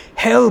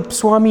 "Help,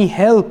 Swami,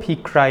 help," he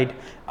cried.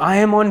 "I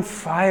am on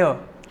fire.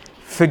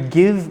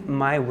 Forgive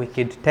my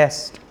wicked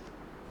test."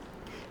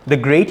 The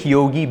great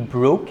yogi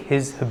broke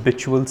his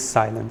habitual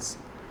silence.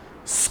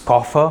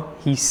 "Scoffer,"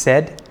 he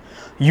said,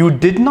 "you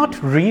did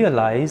not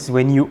realize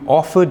when you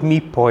offered me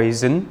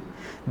poison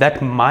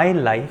that my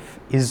life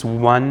is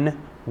one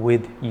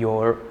with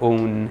your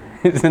own."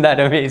 Isn't that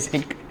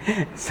amazing?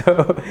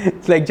 So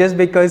it's like, just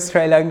because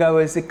Trailanga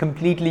was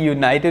completely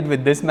united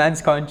with this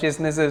man's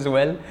consciousness as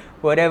well,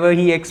 whatever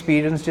he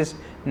experienced just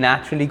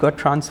naturally got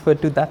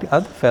transferred to that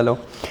other fellow.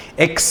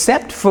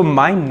 "Except for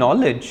my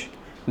knowledge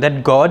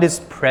that God is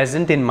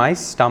present in my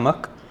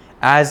stomach,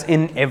 as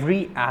in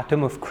every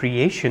atom of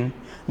creation,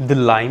 the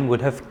lime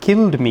would have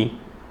killed me.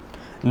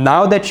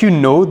 Now that you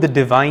know the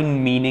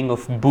divine meaning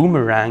of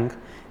boomerang,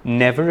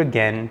 never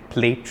again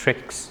play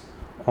tricks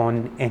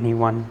on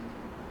anyone."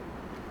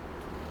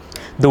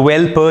 The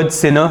well-purred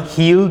sinner,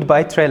 healed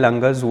by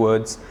Trailanga's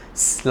words,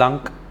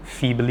 slunk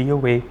feebly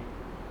away.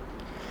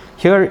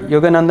 Here,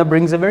 Yogananda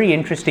brings a very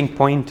interesting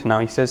point now.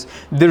 He says,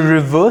 the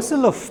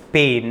reversal of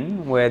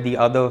pain, where the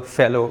other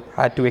fellow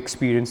had to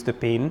experience the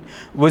pain,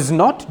 was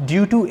not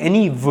due to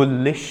any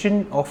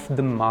volition of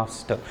the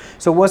master.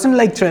 So it wasn't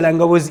like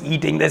Trailanga was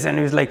eating this and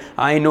he was like,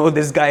 "I know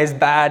this guy is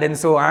bad, and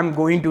so I'm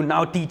going to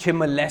now teach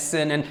him a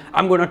lesson and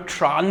I'm going to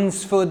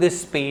transfer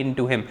this pain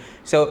to him."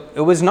 So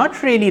it was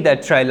not really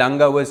that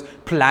Trailanga was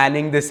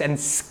planning this and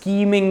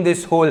scheming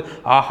this whole,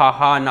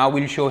 now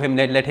we'll show him,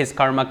 let his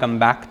karma come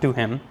back to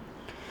him.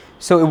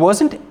 So it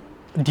wasn't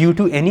due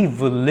to any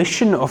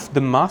volition of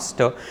the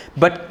master,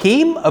 but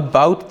came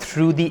about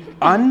through the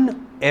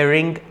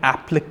unerring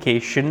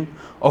application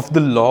of the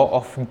law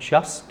of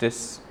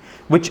justice,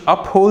 which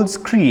upholds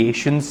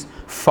creation's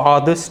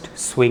farthest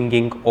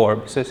swinging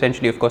orb. So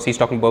essentially, of course, he's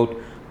talking about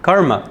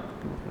karma.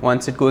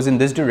 Once it goes in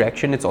this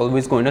direction, it's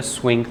always going to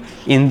swing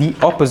in the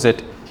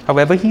opposite.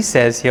 However, he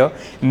says here,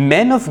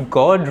 men of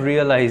God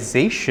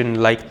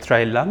realization like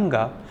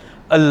Trailanga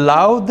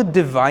allow the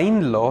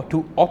divine law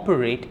to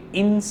operate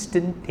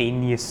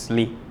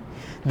instantaneously.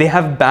 They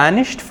have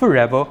banished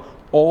forever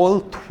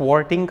all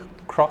thwarting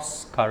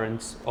cross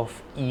currents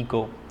of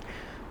ego.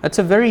 That's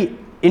a very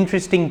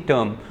interesting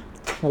term,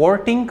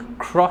 thwarting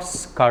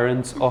cross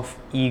currents of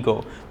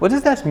ego. What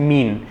does that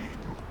mean?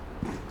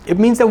 It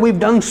means that we've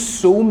done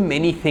so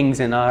many things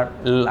in our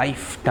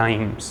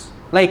lifetimes.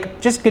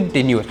 Like, just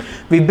continuous.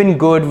 We've been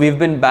good, we've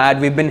been bad,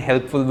 we've been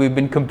helpful, we've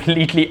been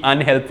completely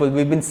unhelpful,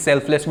 we've been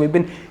selfless, we've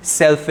been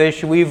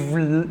selfish, we've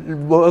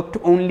worked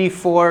only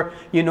for,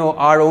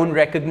 our own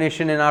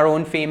recognition and our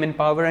own fame and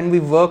power, and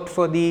we've worked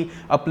for the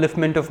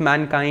upliftment of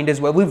mankind as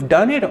well. We've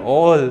done it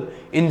all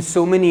in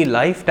so many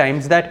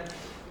lifetimes that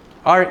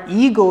our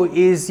ego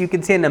is, you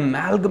can say, an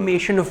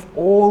amalgamation of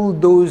all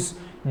those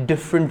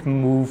different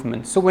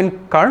movements. So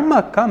when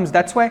karma comes,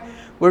 that's why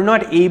we're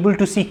not able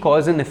to see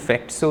cause and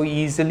effect so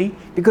easily,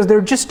 because there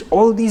are just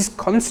all these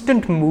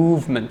constant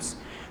movements.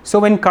 So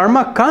when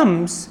karma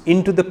comes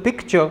into the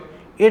picture,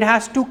 it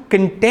has to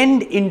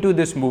contend into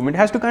this movement, it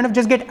has to kind of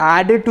just get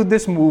added to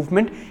this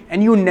movement,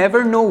 and you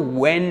never know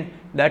when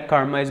that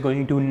karma is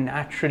going to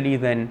naturally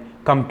then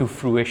come to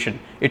fruition.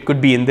 It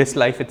could be in this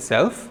life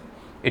itself,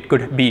 it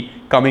could be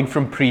coming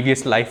from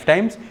previous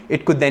lifetimes,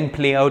 it could then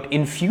play out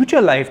in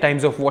future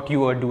lifetimes of what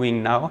you are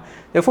doing now.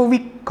 Therefore,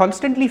 we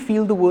constantly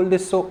feel the world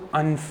is so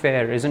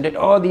unfair, isn't it?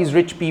 Oh, these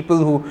rich people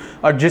who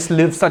are just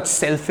live such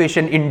selfish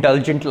and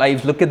indulgent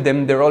lives, look at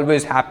them, they're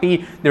always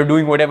happy, they're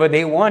doing whatever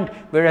they want.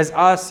 Whereas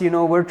us,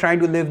 we're trying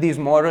to live these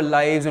moral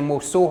lives and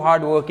we're so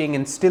hardworking,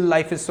 and still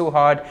life is so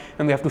hard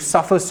and we have to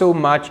suffer so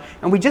much.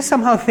 And we just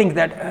somehow think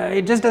that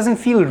it just doesn't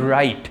feel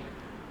right.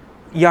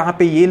 यहाँ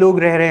पे ये लोग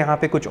रह रहे हैं, यहाँ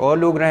पे कुछ और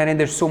लोग रह रहे हैं,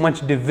 there's so much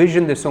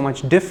division, there's so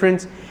much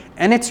difference,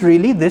 and it's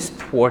really this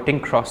thwarting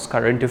cross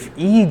current of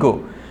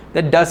ego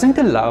that doesn't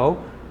allow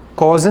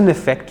cause and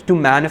effect to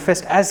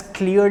manifest as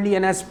clearly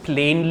and as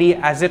plainly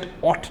as it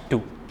ought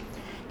to.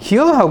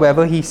 Here,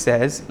 however, he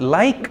says,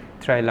 like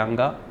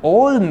Trailanga,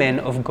 all men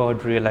of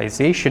God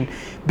realization,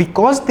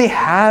 because they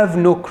have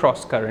no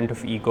cross current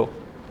of ego,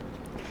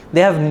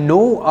 They have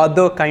no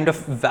other kind of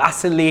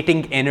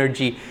vacillating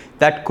energy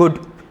that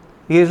could,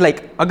 he is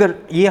like, agar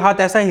ye haath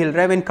aisa hil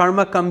raha hai, when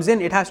karma comes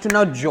in, it has to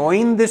now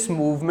join this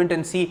movement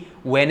and see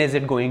when is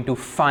it going to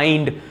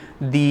find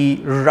the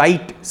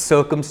right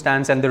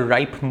circumstance and the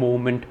right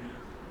moment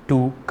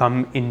to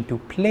come into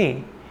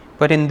play.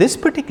 But in this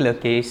particular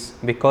case,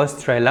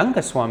 because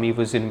Trailanga Swami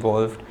was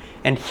involved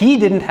and he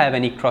didn't have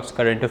any cross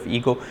current of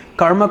ego,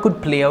 karma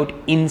could play out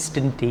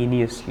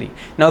instantaneously.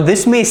 Now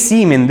this may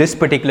seem in this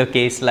particular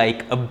case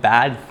like a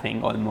bad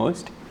thing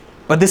almost,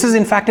 but this is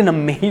in fact an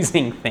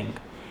amazing thing.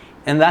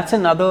 And that's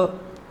another,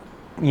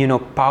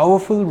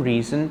 powerful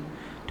reason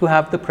to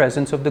have the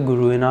presence of the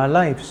Guru in our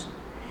lives.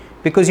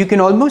 Because you can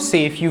almost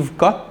say, if you've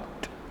got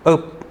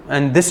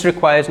and this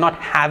requires not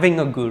having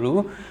a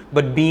Guru,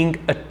 but being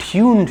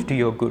attuned to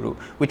your Guru,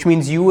 which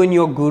means you and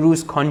your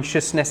Guru's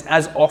consciousness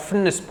as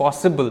often as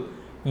possible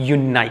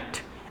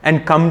unite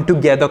and come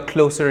together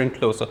closer and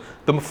closer.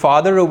 The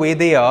farther away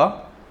they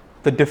are,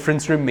 the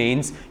difference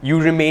remains.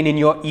 You remain in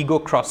your ego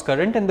cross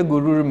current and the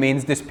Guru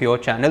remains this pure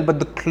channel. But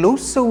the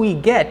closer we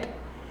get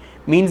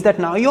means that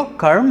now your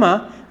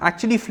karma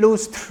actually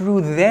flows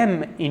through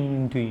them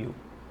into you.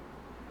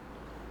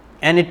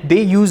 And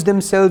they use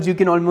themselves, you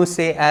can almost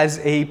say, as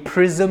a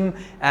prism,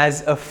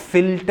 as a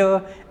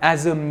filter,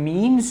 as a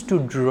means to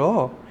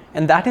draw.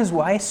 And that is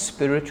why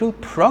spiritual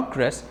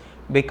progress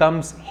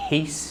becomes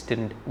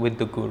hastened with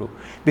the Guru.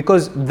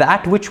 Because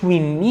that which we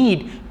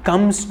need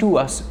comes to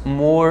us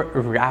more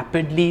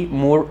rapidly,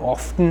 more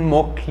often,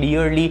 more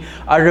clearly.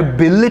 Our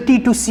ability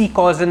to see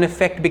cause and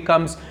effect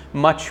becomes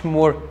much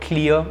more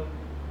clear.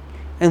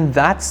 And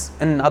that's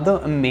another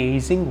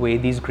amazing way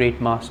these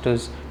great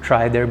masters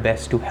try their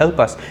best to help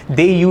us.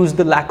 They use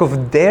the lack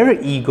of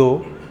their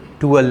ego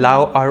to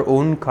allow our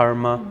own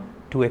karma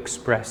to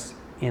express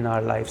in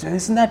our lives. And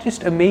isn't that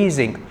just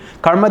amazing?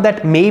 Karma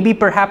that maybe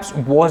perhaps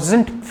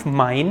wasn't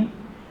mine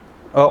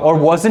or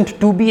wasn't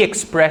to be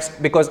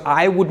expressed because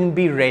I wouldn't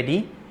be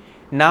ready.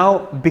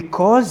 Now,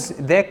 because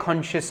their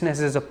consciousness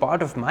is a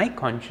part of my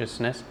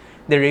consciousness,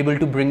 they're able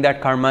to bring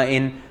that karma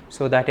in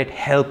so that it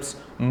helps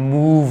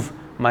move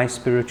my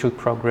spiritual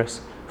progress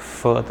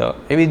further.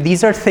 I mean,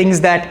 these are things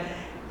that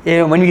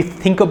when we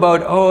think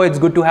about, it's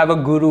good to have a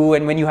Guru,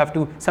 and when you have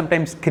to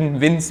sometimes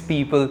convince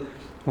people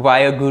why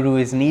a Guru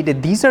is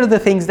needed, these are the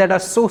things that are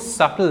so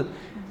subtle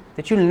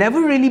that you'll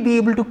never really be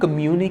able to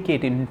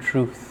communicate in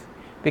truth,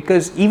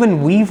 because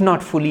even we've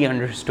not fully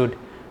understood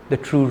the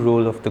true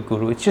role of the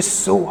Guru. It's just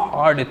so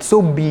hard, it's so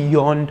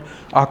beyond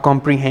our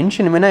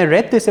comprehension. And when I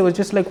read this, I was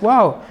just like,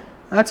 wow,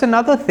 that's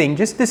another thing,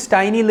 just this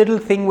tiny little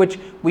thing which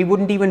we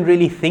wouldn't even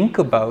really think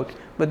about,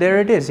 but there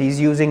it is. He's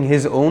using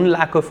his own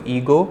lack of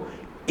ego.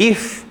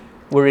 If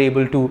we're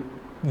able to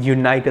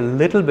unite a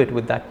little bit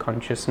with that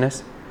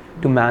consciousness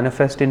to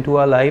manifest into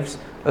our lives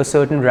a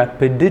certain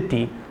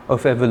rapidity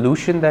of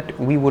evolution that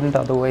we wouldn't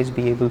otherwise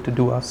be able to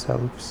do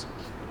ourselves.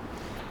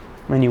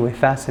 Anyway,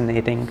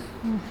 fascinating.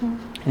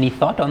 Any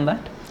thought on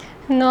that?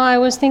 No, I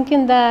was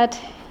thinking that,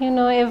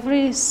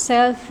 every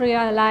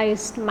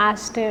self-realized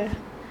master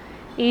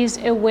is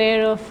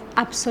aware of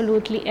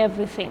absolutely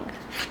everything.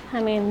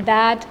 I mean,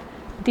 that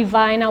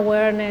divine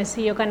awareness,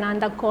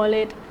 Yogananda called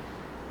it,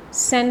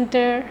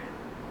 center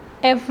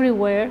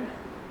everywhere,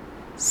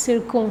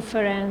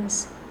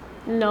 circumference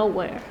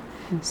nowhere.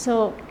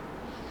 So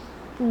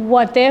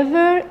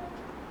whatever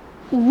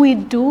we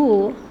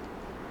do,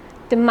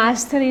 the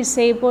master is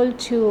able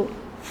to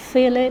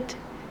feel it,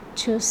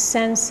 to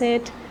sense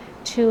it,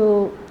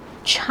 to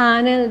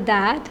channel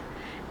that,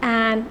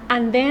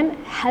 and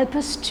then help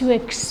us to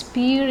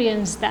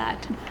experience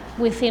that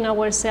within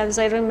ourselves.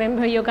 I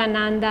remember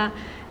Yogananda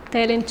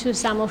telling to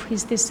some of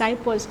his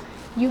disciples,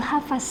 you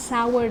have a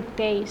sour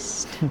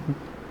taste.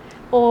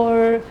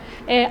 Or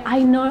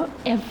I know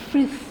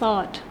every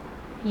thought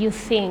you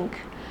think.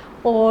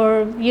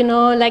 Or,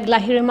 like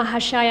Lahiri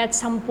Mahasaya at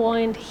some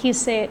point, he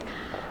said,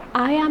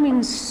 I am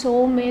in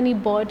so many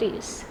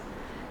bodies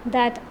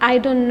that I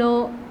don't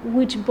know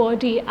which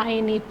body I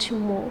need to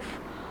move.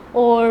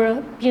 Or,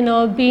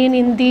 being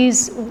in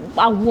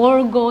a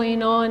war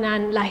going on,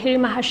 and Lahiri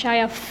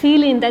Mahasaya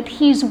feeling that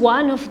he's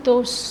one of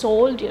those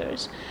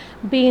soldiers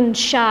being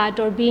shot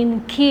or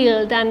being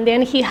killed, and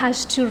then he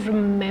has to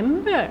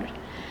remember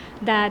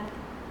that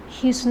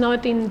he's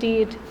not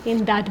indeed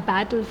in that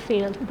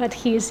battlefield, but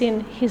he's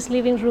in his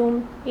living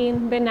room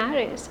in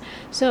Benares.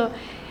 So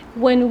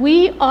when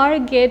we are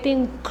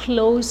getting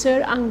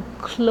closer and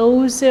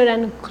closer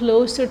and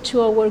closer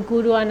to our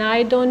Guru, and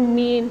I don't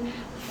mean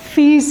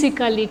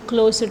physically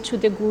closer to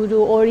the Guru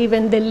or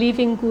even the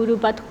living Guru,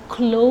 but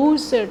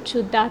closer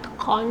to that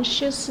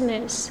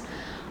consciousness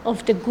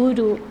of the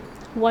Guru,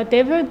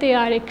 whatever they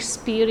are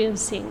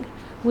experiencing,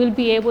 we'll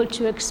be able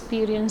to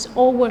experience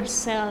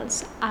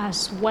ourselves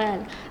as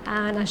well.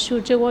 And as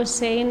Shurja was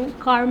saying,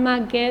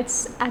 karma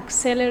gets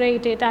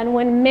accelerated. And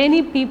when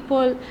many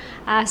people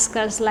ask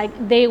us, like,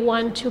 they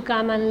want to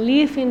come and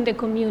live in the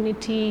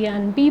community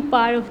and be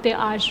part of the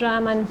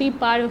ashram and be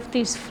part of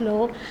this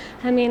flow,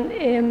 I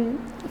mean,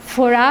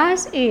 for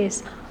us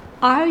is,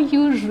 are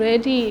you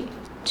ready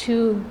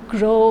to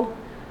grow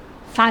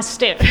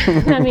faster.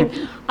 I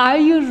mean, are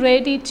you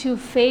ready to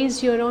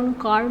face your own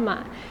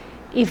karma?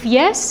 If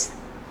yes,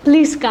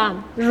 please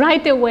come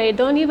right away,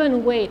 don't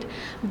even wait.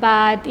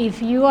 But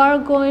if you are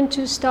going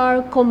to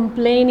start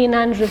complaining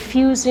and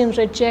refusing,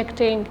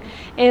 rejecting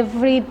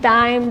every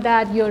time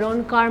that your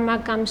own karma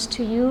comes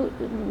to you,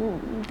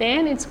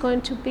 then it's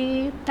going to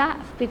be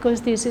tough,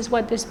 because this is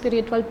what the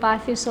spiritual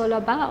path is all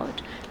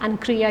about, and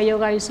Kriya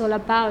Yoga is all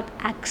about.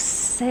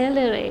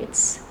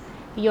 Accelerates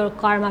your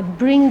karma,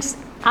 brings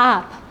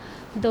up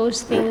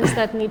those things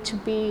that need to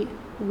be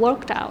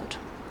worked out.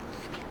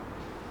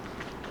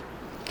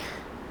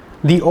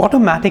 The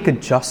automatic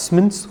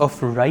adjustments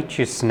of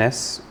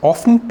righteousness,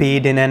 often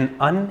paid in an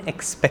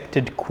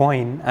unexpected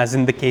coin, as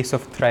in the case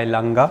of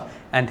Trailanga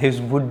and his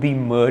would-be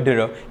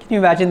murderer. Can you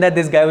imagine that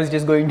this guy was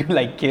just going to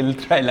like kill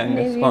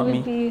Trailanga Swami?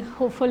 Maybe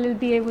hopefully we'll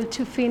be able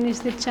to finish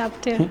the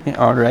chapter.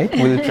 All right,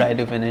 we'll try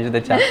to finish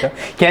the chapter.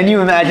 Can you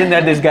imagine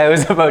that this guy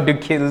was about to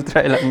kill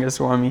Trailanga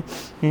Swami?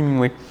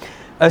 Anyway,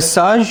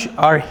 assuage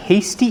our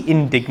hasty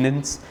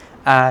indignance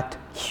at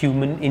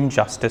human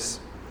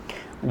injustice.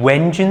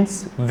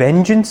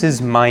 Vengeance is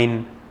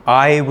mine,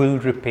 I will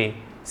repay,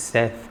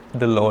 saith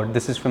the Lord.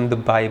 This is from the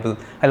Bible.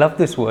 I love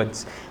these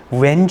words.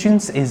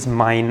 Vengeance is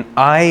mine,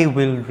 I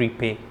will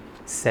repay,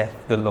 saith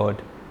the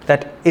Lord.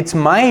 That it's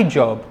my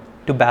job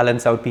to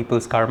balance out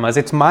people's karmas.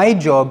 It's my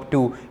job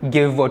to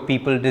give what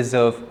people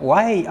deserve.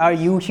 Why are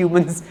you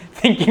humans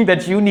thinking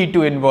that you need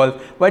to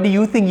involve? Why do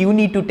you think you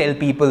need to tell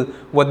people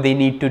what they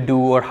need to do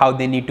or how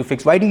they need to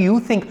fix? Why do you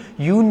think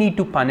you need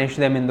to punish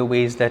them in the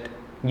ways that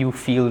you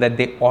feel that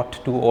they ought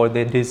to or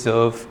they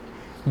deserve?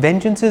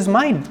 Vengeance is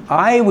mine,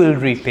 I will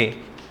repay,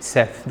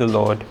 saith the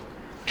Lord.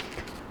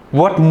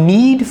 What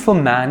need for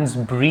man's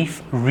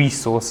brief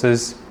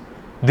resources?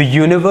 The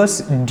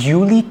universe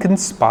duly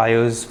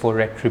conspires for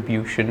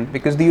retribution,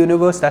 because the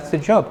universe, that's the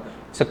job.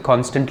 It's a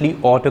constantly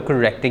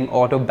auto-correcting,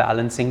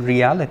 auto-balancing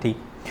reality.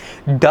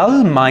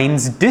 Dull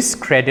minds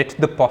discredit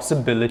the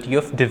possibility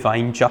of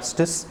divine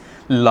justice,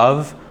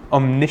 love,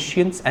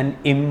 omniscience, and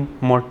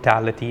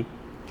immortality.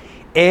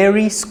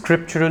 Airy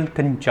scriptural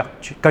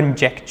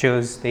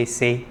conjectures, they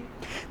say.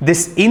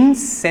 This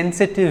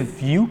insensitive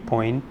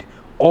viewpoint,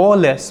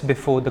 aweless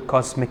before the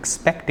cosmic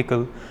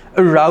spectacle,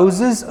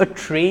 arouses a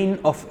train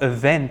of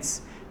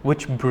events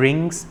which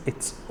brings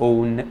its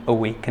own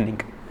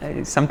awakening.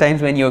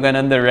 Sometimes when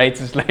Yogananda writes,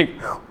 it's like,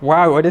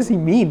 wow, what does he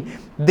mean?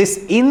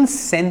 This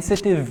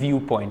insensitive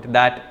viewpoint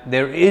that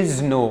there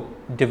is no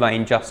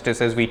divine justice,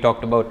 as we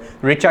talked about.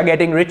 Rich are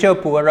getting richer,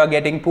 poor are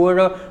getting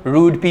poorer,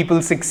 rude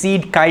people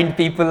succeed, kind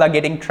people are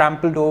getting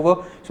trampled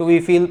over. So we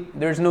feel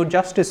there's no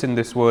justice in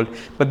this world.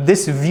 But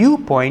this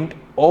viewpoint,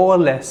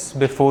 aweless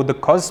before the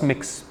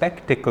cosmic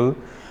spectacle,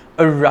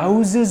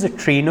 arouses a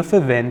train of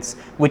events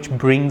which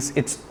brings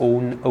its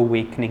own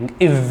awakening.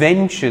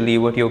 Eventually,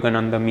 what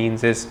Yogananda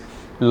means is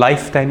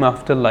lifetime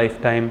after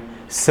lifetime,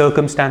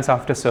 circumstance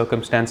after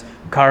circumstance,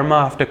 karma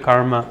after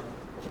karma,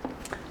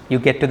 you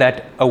get to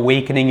that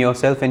awakening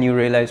yourself and you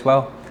realize,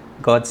 wow,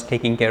 God's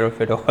taking care of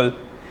it all.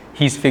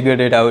 He's figured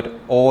it out,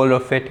 all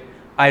of it.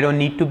 I don't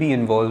need to be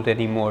involved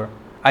anymore.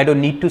 I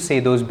don't need to say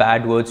those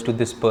bad words to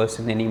this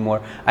person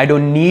anymore. I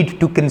don't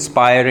need to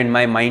conspire in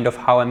my mind of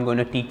how I'm going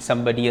to teach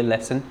somebody a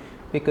lesson,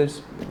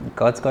 because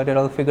God's got it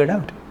all figured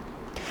out.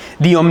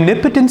 The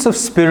omnipotence of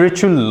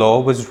spiritual law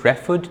was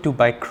referred to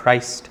by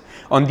Christ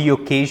on the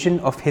occasion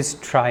of his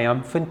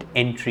triumphant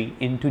entry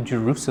into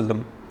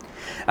Jerusalem.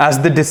 As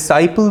the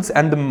disciples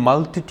and the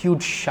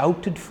multitude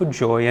shouted for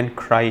joy and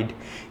cried,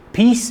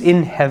 "Peace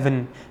in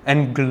heaven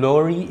and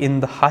glory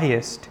in the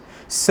highest,"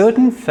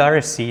 certain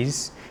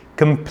Pharisees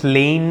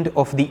complained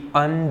of the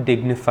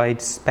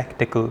undignified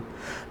spectacle.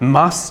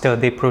 "Master,"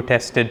 they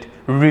protested,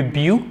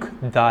 "rebuke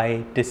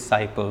thy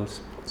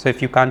disciples." So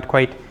if you can't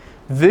quite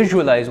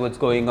visualize what's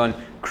going on,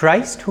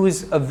 Christ, who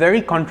is a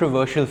very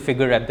controversial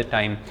figure at the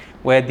time,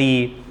 where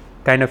the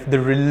kind of the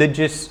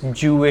religious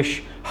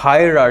Jewish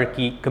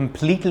hierarchy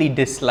completely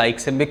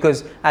dislikes him,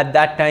 because at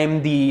that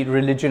time the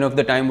religion of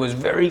the time was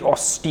very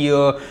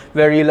austere,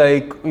 very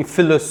like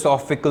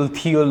philosophical,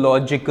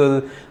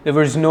 theological. There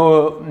was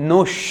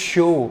no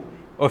show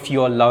of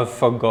your love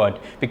for God,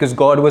 because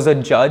God was a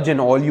judge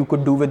and all you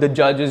could do with the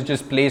judge is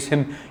just place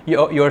him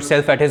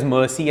yourself at his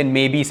mercy, and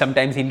maybe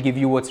sometimes he'll give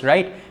you what's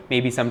right,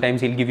 maybe sometimes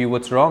he'll give you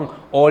what's wrong.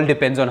 All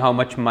depends on how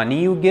much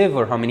money you give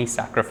or how many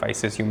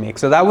sacrifices you make.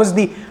 So that was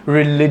the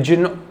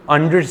religion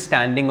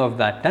understanding of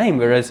that time,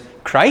 whereas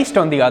Christ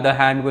on the other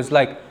hand was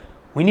like,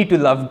 we need to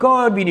love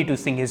God, we need to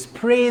sing his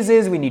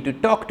praises, we need to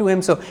talk to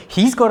him. So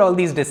he's got all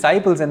these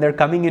disciples and they're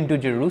coming into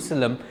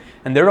Jerusalem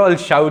and they're all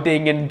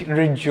shouting and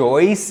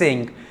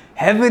rejoicing.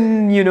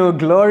 Heaven,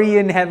 glory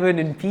in heaven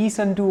and peace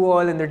unto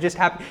all, and they're just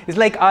happy. It's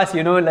like us,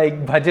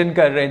 like bhajan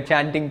kar rahe,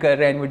 chanting kar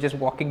rahe, and we're just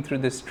walking through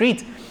the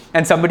streets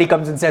and somebody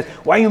comes and says,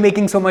 "Why are you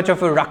making so much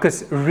of a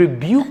ruckus?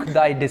 Rebuke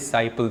thy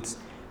disciples."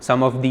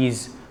 Some of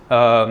these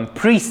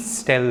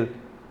priests tell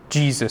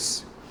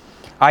Jesus.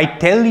 "I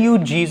tell you,"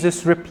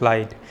 Jesus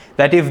replied,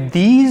 "that if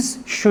these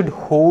should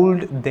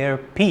hold their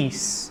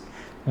peace,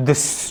 the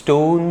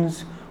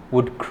stones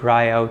would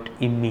cry out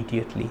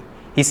immediately."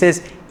 He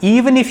says,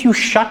 even if you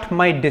shut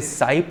my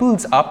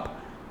disciples up,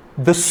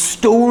 the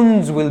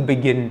stones will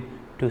begin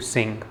to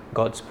sing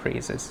God's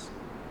praises.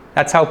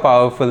 That's how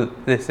powerful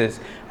this is.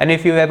 And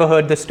if you've ever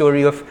heard the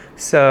story of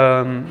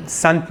Sant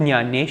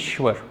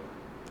Jnaneshwar,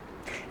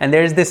 and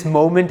there's this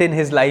moment in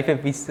his life,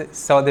 if we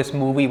saw this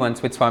movie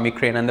once with Swami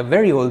Kriyananda, a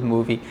very old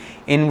movie,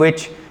 in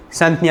which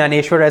Sant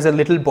Jnaneshwar as a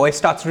little boy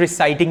starts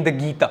reciting the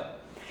Gita.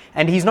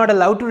 And he's not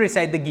allowed to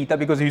recite the Gita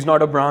because he's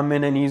not a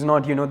Brahmin and he's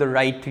not, the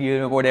right,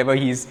 whatever,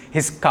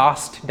 his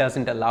caste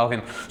doesn't allow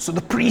him. So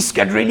the priests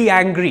get really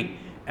angry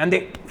and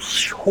they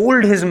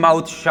hold his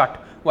mouth shut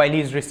while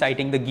he's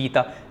reciting the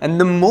Gita.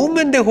 And the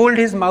moment they hold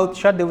his mouth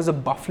shut, there was a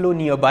buffalo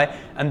nearby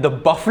and the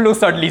buffalo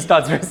suddenly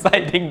starts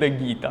reciting the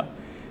Gita.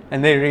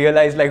 And they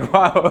realize like,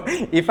 wow,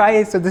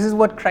 so this is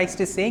what Christ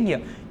is saying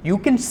here. You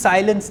can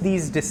silence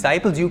these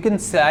disciples, you can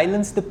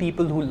silence the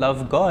people who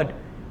love God,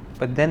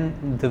 but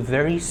then the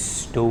very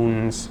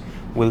stones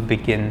will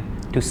begin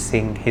to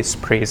sing his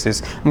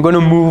praises. I'm going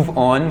to move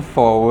on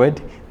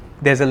forward.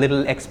 There's a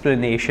little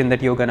explanation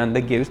that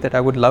Yogananda gives that I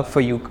would love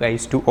for you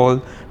guys to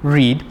all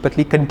read, but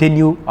we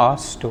continue our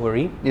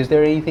story. Is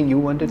there anything you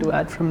wanted to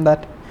add from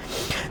that?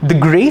 The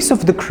grace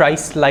of the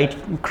Christ-like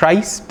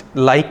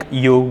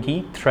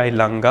yogi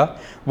Trailanga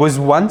was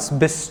once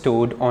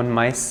bestowed on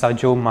my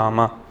Sajo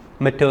Mama,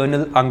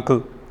 maternal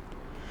uncle.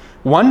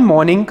 One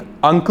morning,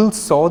 uncle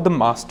saw the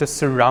master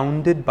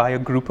surrounded by a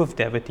group of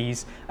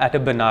devotees at a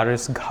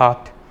Banaras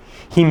ghat.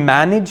 He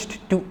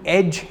managed to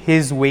edge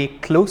his way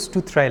close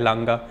to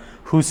Trailanga,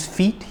 whose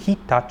feet he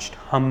touched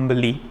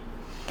humbly.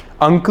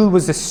 Uncle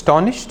was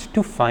astonished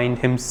to find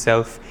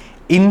himself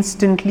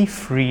instantly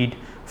freed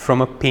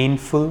from a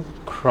painful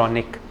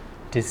chronic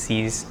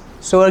disease.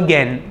 So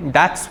again,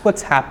 that's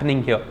what's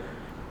happening here.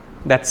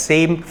 That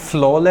same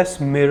flawless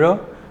mirror,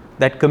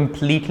 that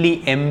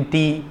completely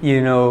empty,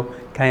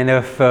 kind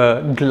of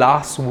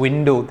glass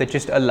window that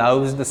just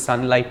allows the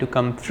sunlight to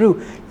come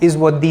through is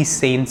what these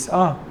saints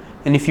are.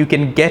 And if you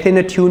can get in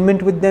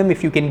attunement with them,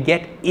 if you can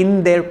get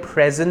in their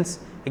presence,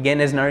 again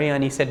as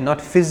Narayani said,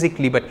 not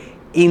physically but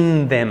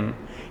in them.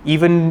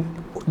 Even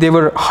there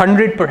were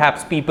 100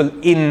 perhaps people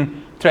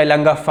in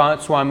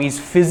Trailanga Swami's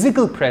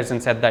physical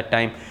presence at that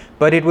time,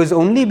 but it was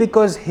only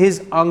because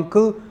his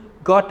uncle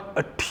got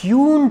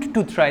attuned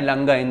to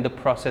Trailanga in the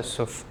process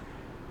of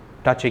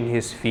touching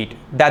his feet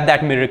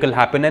that miracle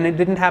happened. And it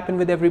didn't happen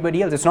with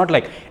everybody else. It's not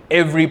like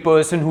every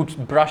person who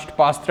brushed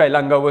past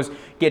Trailanga was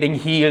getting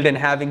healed and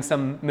having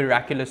some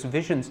miraculous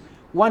visions.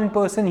 One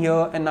person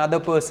here, another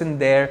person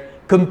there,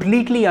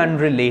 completely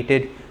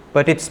unrelated,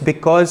 but it's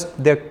because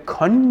their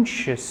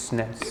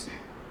consciousness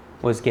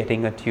was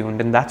getting attuned,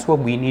 and that's what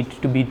we need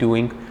to be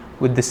doing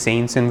with the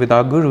saints and with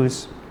our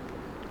gurus.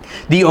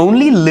 The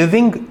only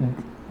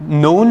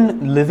known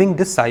living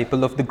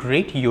disciple of the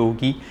great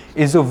yogi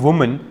is a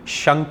woman,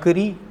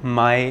 Shankari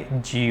Mai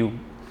Jiu.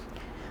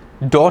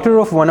 Daughter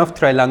of one of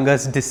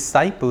Trailanga's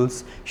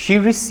disciples, she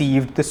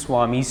received the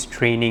Swami's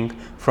training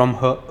from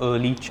her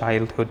early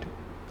childhood.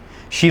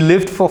 She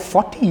lived for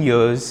 40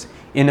 years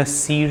in a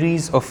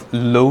series of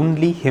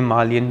lonely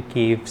Himalayan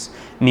caves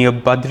near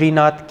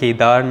Badrinath,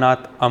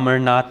 Kedarnath,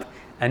 Amarnath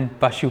and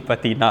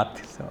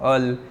Pashupatinath. So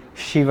all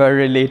Shiva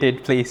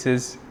related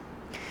places.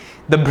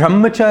 The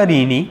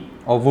Brahmacharini,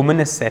 or woman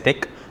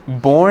ascetic,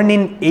 born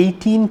in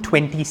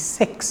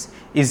 1826,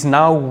 is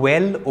now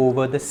well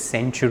over the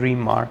century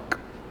mark.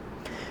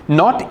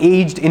 Not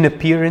aged in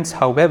appearance,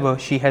 however,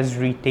 she has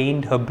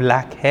retained her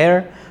black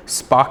hair,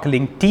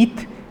 sparkling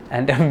teeth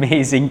and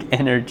amazing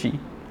energy.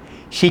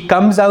 She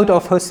comes out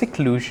of her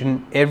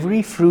seclusion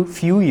every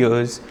few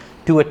years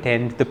to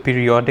attend the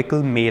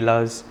periodical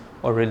melas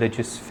or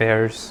religious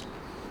fairs.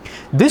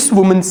 This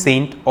woman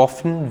saint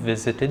often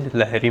visited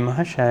Lahiri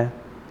Mahasaya.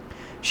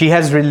 She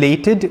has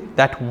related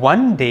that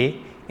one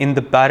day in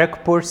the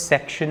Barakpur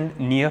section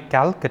near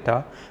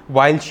Calcutta,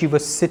 while she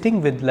was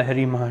sitting with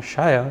Lahiri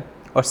Mahasaya,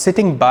 or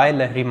sitting by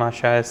Lahiri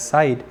Mahasaya's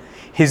side,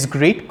 his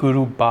great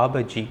guru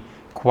Babaji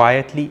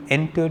quietly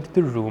entered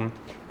the room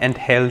and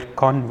held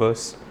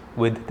converse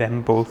with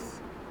them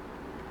both.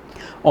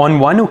 On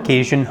one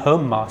occasion, her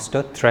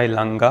master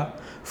Trailanga,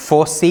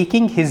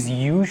 forsaking his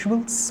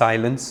usual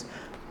silence,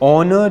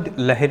 honored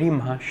Lahiri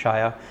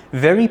Mahasaya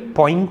very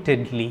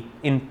pointedly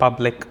in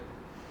public.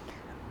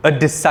 A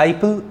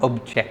disciple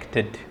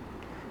objected.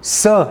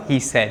 "Sir," he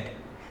said,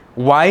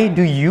 "why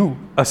do you,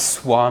 a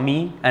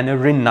Swami and a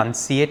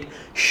renunciate,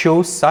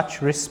 show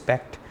such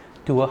respect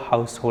to a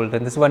householder?"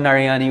 And this is what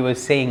Narayani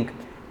was saying,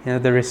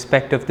 the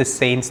respect of the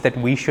saints that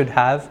we should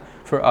have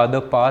for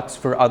other paths,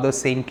 for other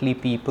saintly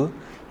people.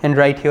 And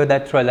right here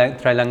that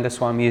Trailanga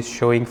Swami is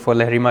showing for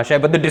Lahiri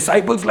Mahasaya. But the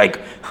disciples,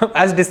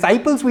 as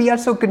disciples, we are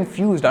so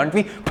confused, aren't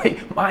we?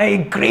 My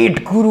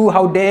great guru,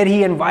 how dare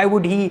he, and why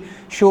would he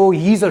show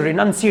he's a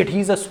renunciate,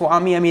 he's a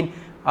Swami? I mean,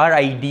 our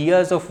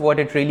ideas of what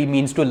it really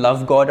means to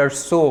love God are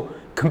so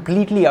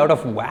completely out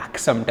of whack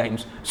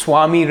sometimes.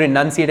 Swami,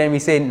 renunciate, and we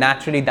say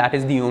naturally that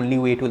is the only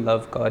way to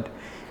love God.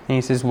 And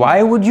he says,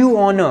 why would you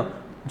honor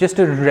just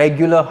a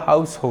regular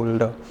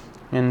householder?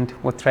 And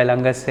what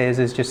Trailanga says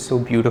is just so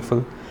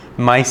beautiful.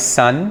 My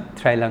son,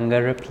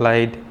 Trailanga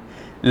replied,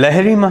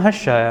 Lahiri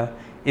Mahasaya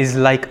is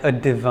like a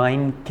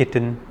divine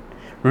kitten,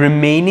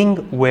 remaining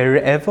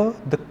wherever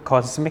the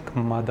cosmic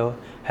mother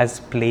has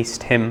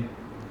placed him.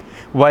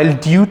 While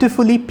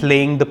dutifully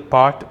playing the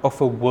part of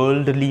a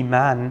worldly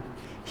man,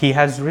 he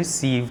has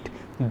received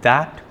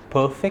that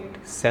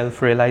perfect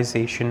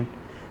self-realization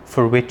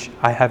for which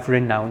I have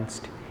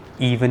renounced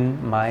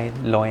even my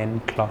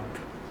loincloth.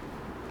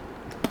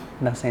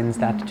 Thus ends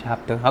that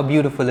chapter. How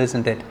beautiful,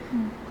 isn't it?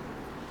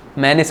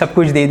 मैंने सब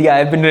कुछ दे दिया.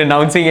 I've been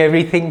renouncing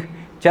everything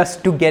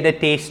just to get a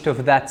taste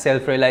of that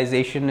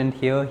self-realization, and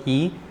here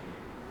he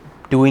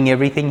doing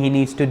everything he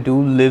needs to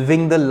do,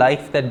 living the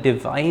life that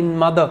Divine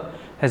Mother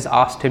has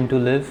asked him to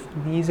live.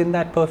 He's in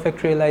that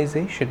perfect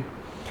realization.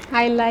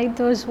 I like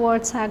those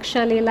words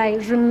actually,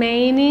 like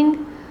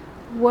remaining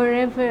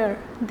wherever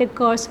the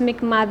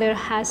cosmic mother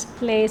has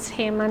placed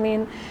him. I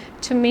mean,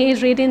 to me,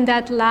 reading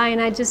that line,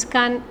 I just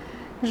can't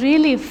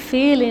really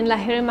feel in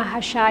Lahiri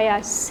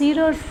Mahasaya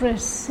zero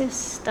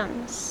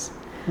resistance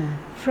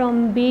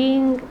from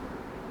being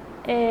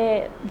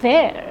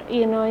there,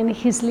 you know, in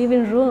his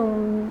living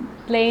room,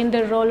 playing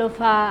the role of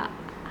a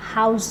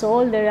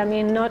householder. I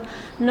mean,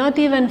 not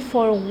even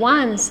for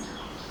once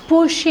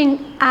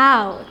pushing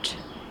out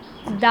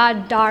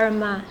that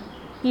dharma,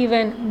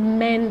 even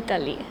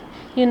mentally.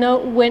 You know,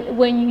 when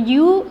we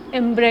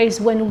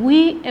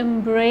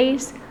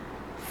embrace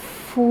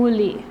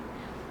fully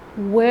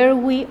where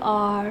we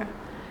are,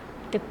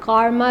 the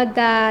karma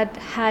that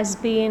has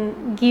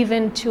been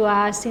given to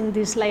us in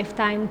this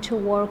lifetime to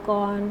work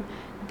on,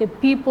 the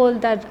people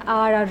that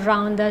are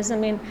around us. I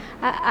mean,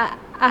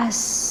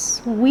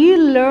 as we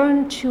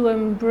learn to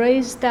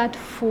embrace that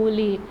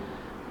fully,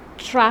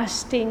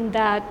 trusting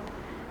that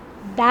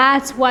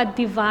that's what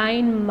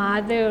Divine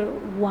Mother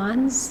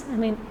wants. I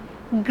mean,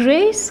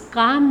 grace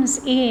comes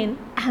in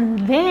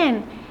and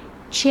then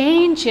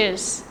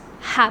changes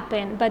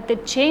happen, but the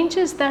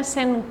changes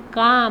doesn't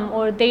come,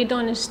 or they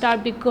don't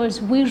start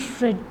because we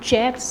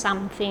reject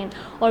something,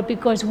 or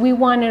because we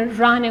want to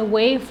run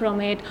away from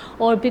it,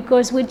 or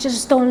because we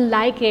just don't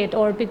like it,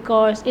 or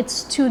because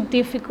it's too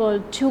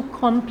difficult, too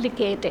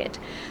complicated.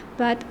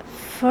 But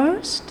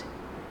first,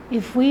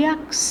 if we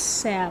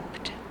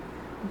accept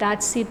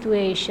that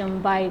situation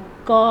by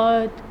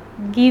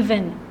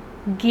God-given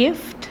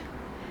gift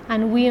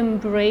and we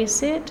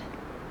embrace it,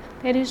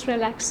 there is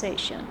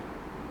relaxation.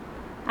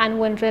 And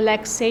when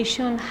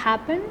relaxation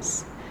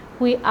happens,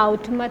 we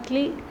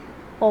ultimately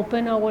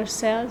open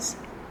ourselves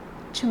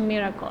to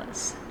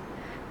miracles.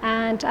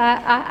 And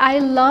I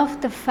love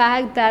the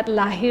fact that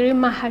Lahiri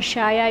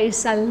Mahasaya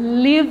is a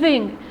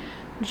living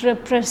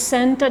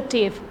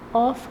representative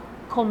of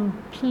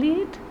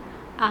complete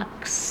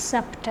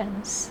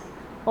acceptance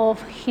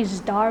of his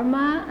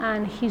dharma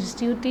and his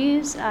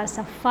duties as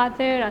a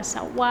father, as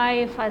a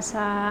wife, as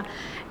a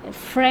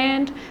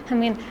friend. I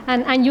mean,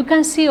 and you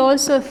can see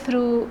also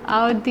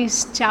throughout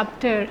this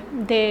chapter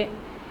the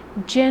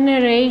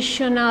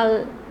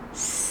generational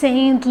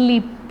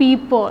saintly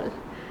people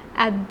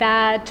at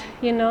that,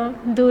 you know,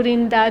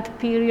 during that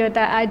period.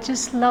 I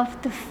just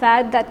love the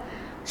fact that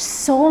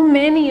so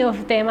many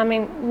of them, I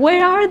mean,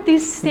 where are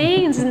these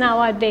saints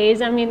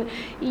nowadays? I mean,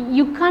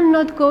 you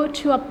cannot go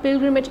to a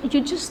pilgrimage, you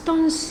just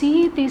don't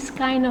see these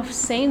kind of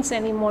saints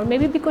anymore.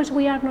 Maybe because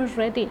we are not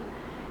ready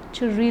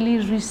to really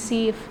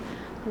receive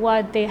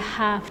what they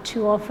have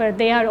to offer.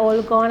 They are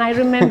all gone. I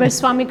remember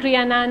Swami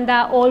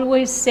Kriyananda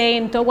always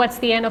saying towards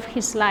the end of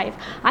his life,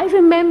 I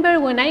remember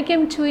when I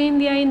came to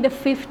India in the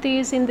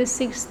 50s, in the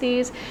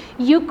 60s,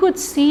 you could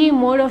see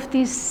more of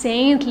these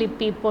saintly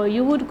people.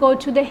 You would go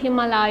to the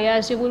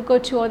Himalayas, you would go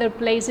to other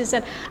places,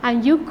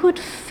 and you could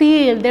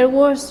feel there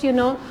was, you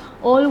know,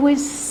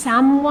 always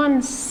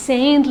someone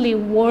saintly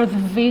worth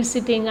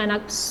visiting and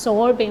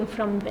absorbing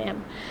from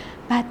them.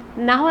 But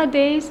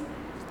nowadays,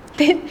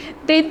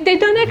 they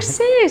don't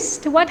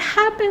exist. What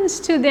happens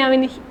to them? I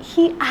mean,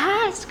 he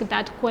asked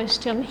that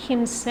question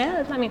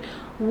himself. I mean,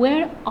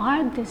 where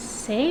are the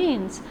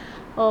saints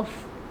of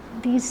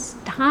this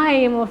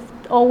time, of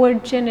our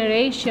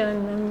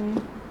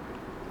generation?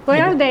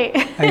 Where are they?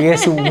 I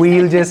guess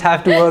we'll just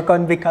have to work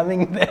on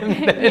becoming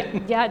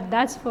them. Yeah,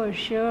 that's for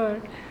sure.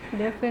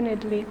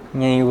 Definitely.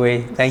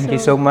 Anyway, thank you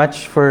so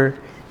much for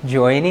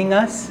joining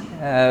us.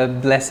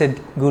 Blessed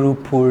Guru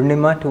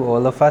Purnima to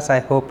all of us. I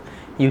hope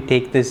you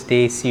take this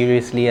day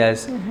seriously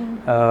as,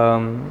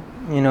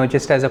 you know,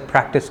 just as a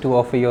practice to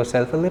offer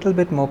yourself a little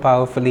bit more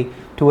powerfully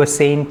to a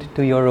saint,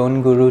 to your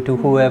own guru, to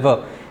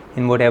whoever,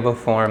 in whatever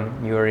form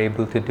you are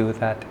able to do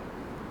that.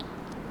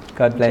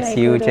 God bless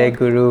you. Jai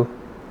Guru.